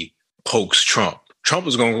lightly pokes Trump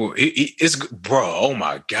is going to it's bro. Oh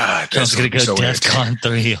my God, Trump's going to go DEFCON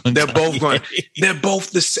 3. They're both going. They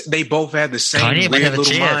both had the same Kanye weird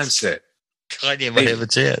little mindset. Kanye might have a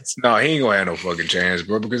chance. No, he ain't gonna have no fucking chance,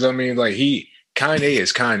 bro. Because I mean, like Kanye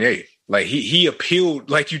is Kanye. Like he appealed,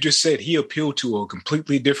 like you just said, he appealed to a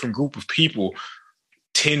completely different group of people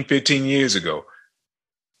 10, 15 years ago.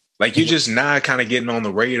 Like you're just now kind of getting on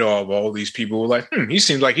the radar of all these people who are like, he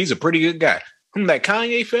seems like he's a pretty good guy. That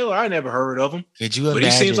Kanye fella, I never heard of him. But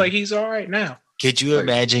he seems like he's all right now. Could you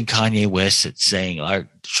imagine Kanye West saying,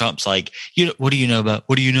 Trump's like, what do you know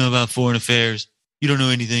about foreign affairs? You don't know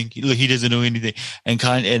anything. Look, he doesn't know anything. And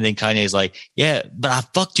then Kanye's like, yeah, but I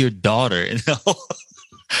fucked your daughter.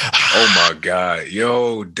 Oh my God.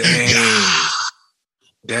 Yo, dang.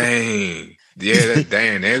 Dang. Yeah,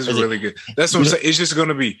 that's really good. That's what I'm saying. It's just going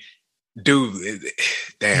to be, dude,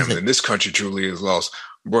 damn, man, this country truly is lost.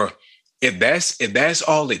 Bro, if that's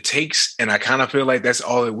all it takes, and I kind of feel like that's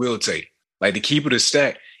all it will take, like to keep it a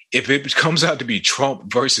stack, if it comes out to be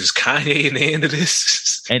Trump versus Kanye in the end of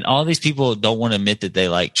this. And all these people don't want to admit that they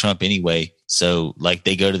like Trump anyway. So like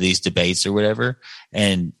they go to these debates or whatever,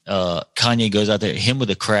 and Kanye goes out there, him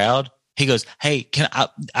with a crowd. He goes, hey, can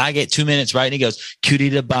I get 2 minutes, right? And he goes, cutie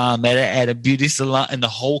the bomb at a beauty salon, and the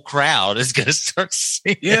whole crowd is going to start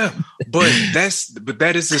singing. Yeah, but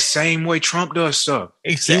that is the same way Trump does stuff.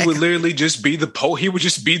 Exactly. He would literally just be he would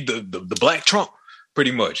just be the black Trump,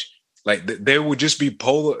 pretty much. Like there would just be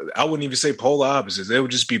I wouldn't even say polar opposites. There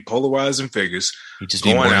would just be polarizing figures. He'd just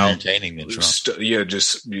be more entertaining than Trump.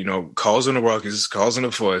 Just causing a ruckus, causing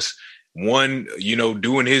a fuss. One,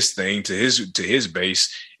 doing his thing to his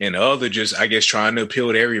base, and the other just, I guess, trying to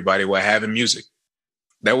appeal to everybody while having music.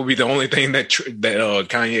 That would be the only thing that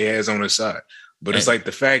Kanye has on his side. But it's like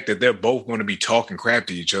the fact that they're both going to be talking crap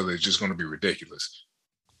to each other is just going to be ridiculous.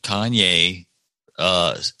 Kanye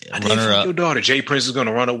runner up. Your daughter Jay Prince is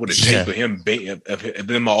gonna run up with a tape of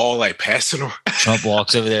them all like passing her. Trump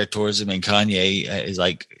walks over there towards him, and Kanye is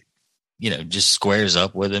like, just squares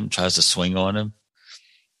up with him, tries to swing on him,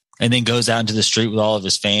 and then goes out into the street with all of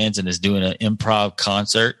his fans and is doing an improv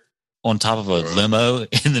concert on top of a limo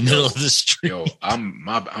in the middle of the street. Yo,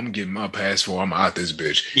 I'm getting my passport. I'm out this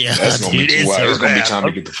bitch. Yeah, that's gonna be too wild. It's gonna be time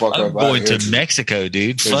to get the fuck up. I'm going to Mexico,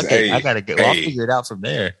 dude. Fuck it. I gotta go. I'll figure it out from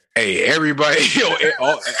there. Hey, everybody,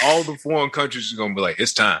 all the foreign countries are gonna be like,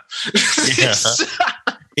 it's time. Yeah.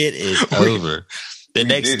 It is over. The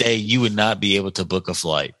next day, you would not be able to book a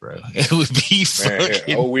flight, bro. It would be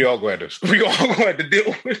fucking. We all going to have to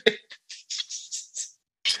deal with it,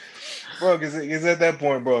 bro. Because at that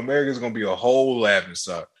point, bro, America's gonna be a whole laughing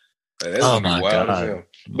stock. That's gonna be wild as hell.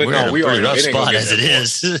 But we are in a rough spot as it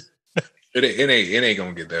is. It ain't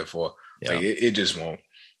gonna get that far. Yeah. Like it just won't.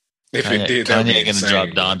 If it did, Kanye going to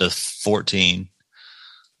drop down to 14,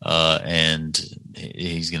 and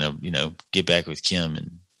he's going to get back with Kim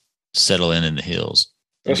and settle in the hills.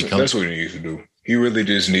 That's what he needs to do. He really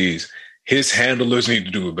just needs his handlers need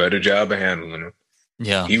to do a better job of handling him.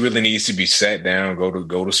 Yeah, he really needs to be sat down,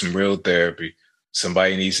 go to some real therapy.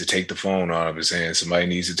 Somebody needs to take the phone out of his hand. Somebody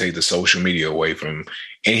needs to take the social media away from him,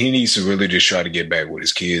 and he needs to really just try to get back with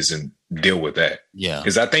his kids and deal with that. Yeah,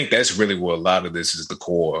 because I think that's really what a lot of this is the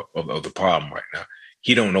core of the problem right now.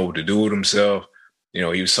 He don't know what to do with himself. He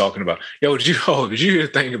was talking about, did you hear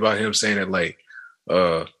the thing about him saying that like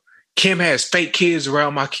Kim has fake kids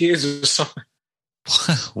around my kids or something?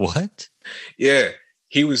 What? Yeah,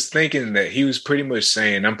 he was thinking that he was pretty much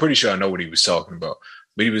saying, I'm pretty sure I know what he was talking about,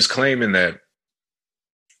 but he was claiming that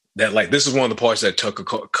like this is one of the parts that Tucker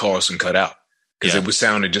Carlson cut out because it was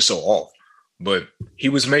sounding just so off. But he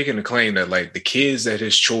was making the claim that like the kids that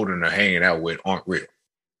his children are hanging out with aren't real.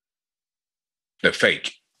 They're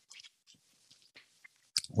fake.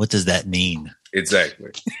 What does that mean?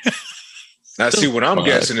 Exactly. Now, see, what I'm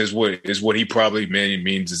guessing is what he probably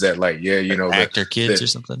means is that like, actor kids or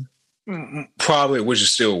something. Probably, which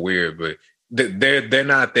is still weird, but they're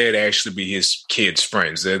not there to actually be his kids'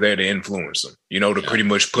 friends. They're there to influence them, to pretty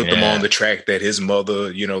much put them on the track that his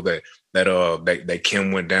mother, that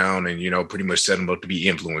Kim went down and, pretty much set them up to be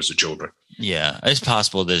influencer children. Yeah. It's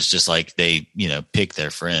possible that it's just like they, pick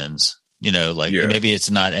their friends, maybe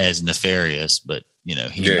it's not as nefarious, but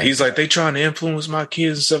he's like, they trying to influence my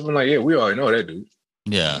kids and stuff. I'm like, yeah, we already know that, dude.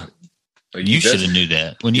 Yeah. Like, you should have knew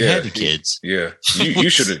that when you had the kids. Yeah. You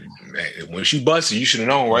should have, when she busted, you should have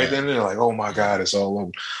known right then and there, like, oh my God, it's all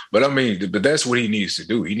over. But I mean, but that's what he needs to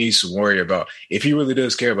do. He needs to worry about, if he really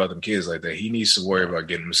does care about them kids like that, he needs to worry about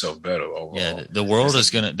getting himself better overall. Yeah. The world is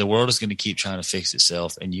gonna keep trying to fix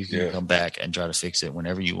itself, and you can come back and try to fix it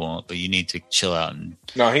whenever you want, but you need to chill out and.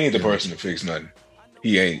 No, he ain't the person to fix nothing.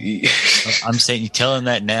 He ain't. I'm saying you tell him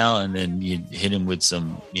that now, and then you hit him with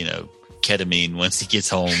some, ketamine once he gets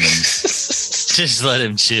home, and just let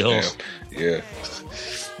him chill. Yeah.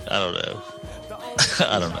 I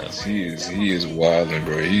don't know. He is wilding,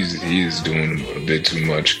 bro. He is doing a bit too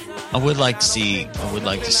much. I would like to see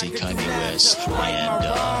Kanye West and.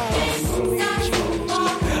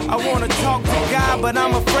 I want to talk to God, but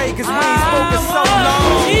I'm afraid because we ain't spoken so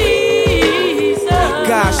long.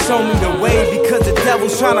 God, show me the way because the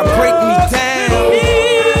devil's trying to break me down.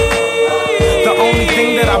 The only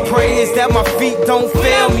thing that I pray is that my feet don't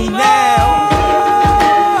fail me now.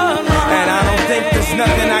 And I don't think there's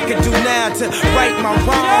nothing I can do now to right my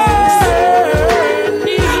wrongs.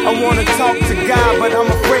 I want to talk to God, but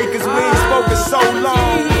I'm afraid because we ain't spoken so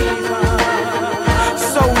long.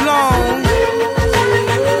 So long.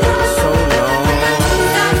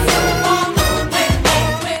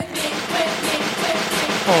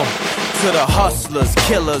 To the hustlers,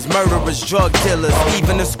 killers, murderers, drug dealers,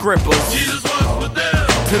 even the scribblers. Jesus was with them.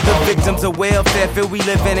 To the victims of welfare, feel we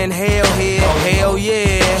living in hell here. Hell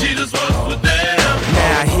yeah. Jesus was with them.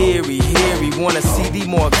 Now hear he, wanna see thee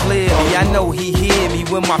more clearly. I know he hear me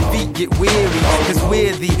when my feet get weary. Cause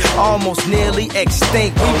we're the almost nearly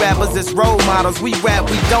extinct. We rappers as role models, we rap,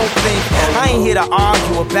 we don't think. I ain't here to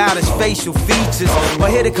argue about his facial features, or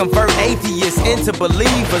here to convert atheists into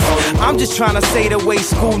believers. I'm just trying to say the way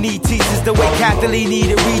school need teachers, the way Catholic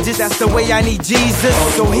needed Regis, that's the way I need Jesus.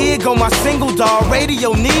 So here go my single, dog,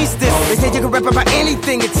 radio needs this. They say you can rap about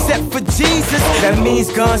anything except for Jesus. That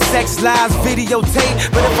means gun, sex, lies,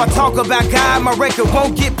 videotape. But if I talk about God, my record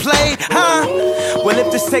won't get played, huh? Well,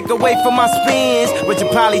 if this take away from my spins, which you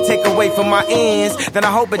probably take away from my ends, then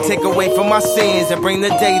I hope it take away from my sins and bring the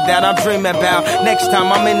day that I'm dreaming about. Next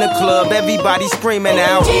time I'm in the club, everybody screaming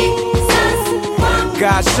out,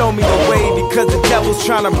 God, show me the way because the devil's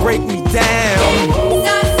trying to break me down.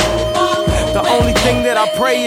 The only thing that I pray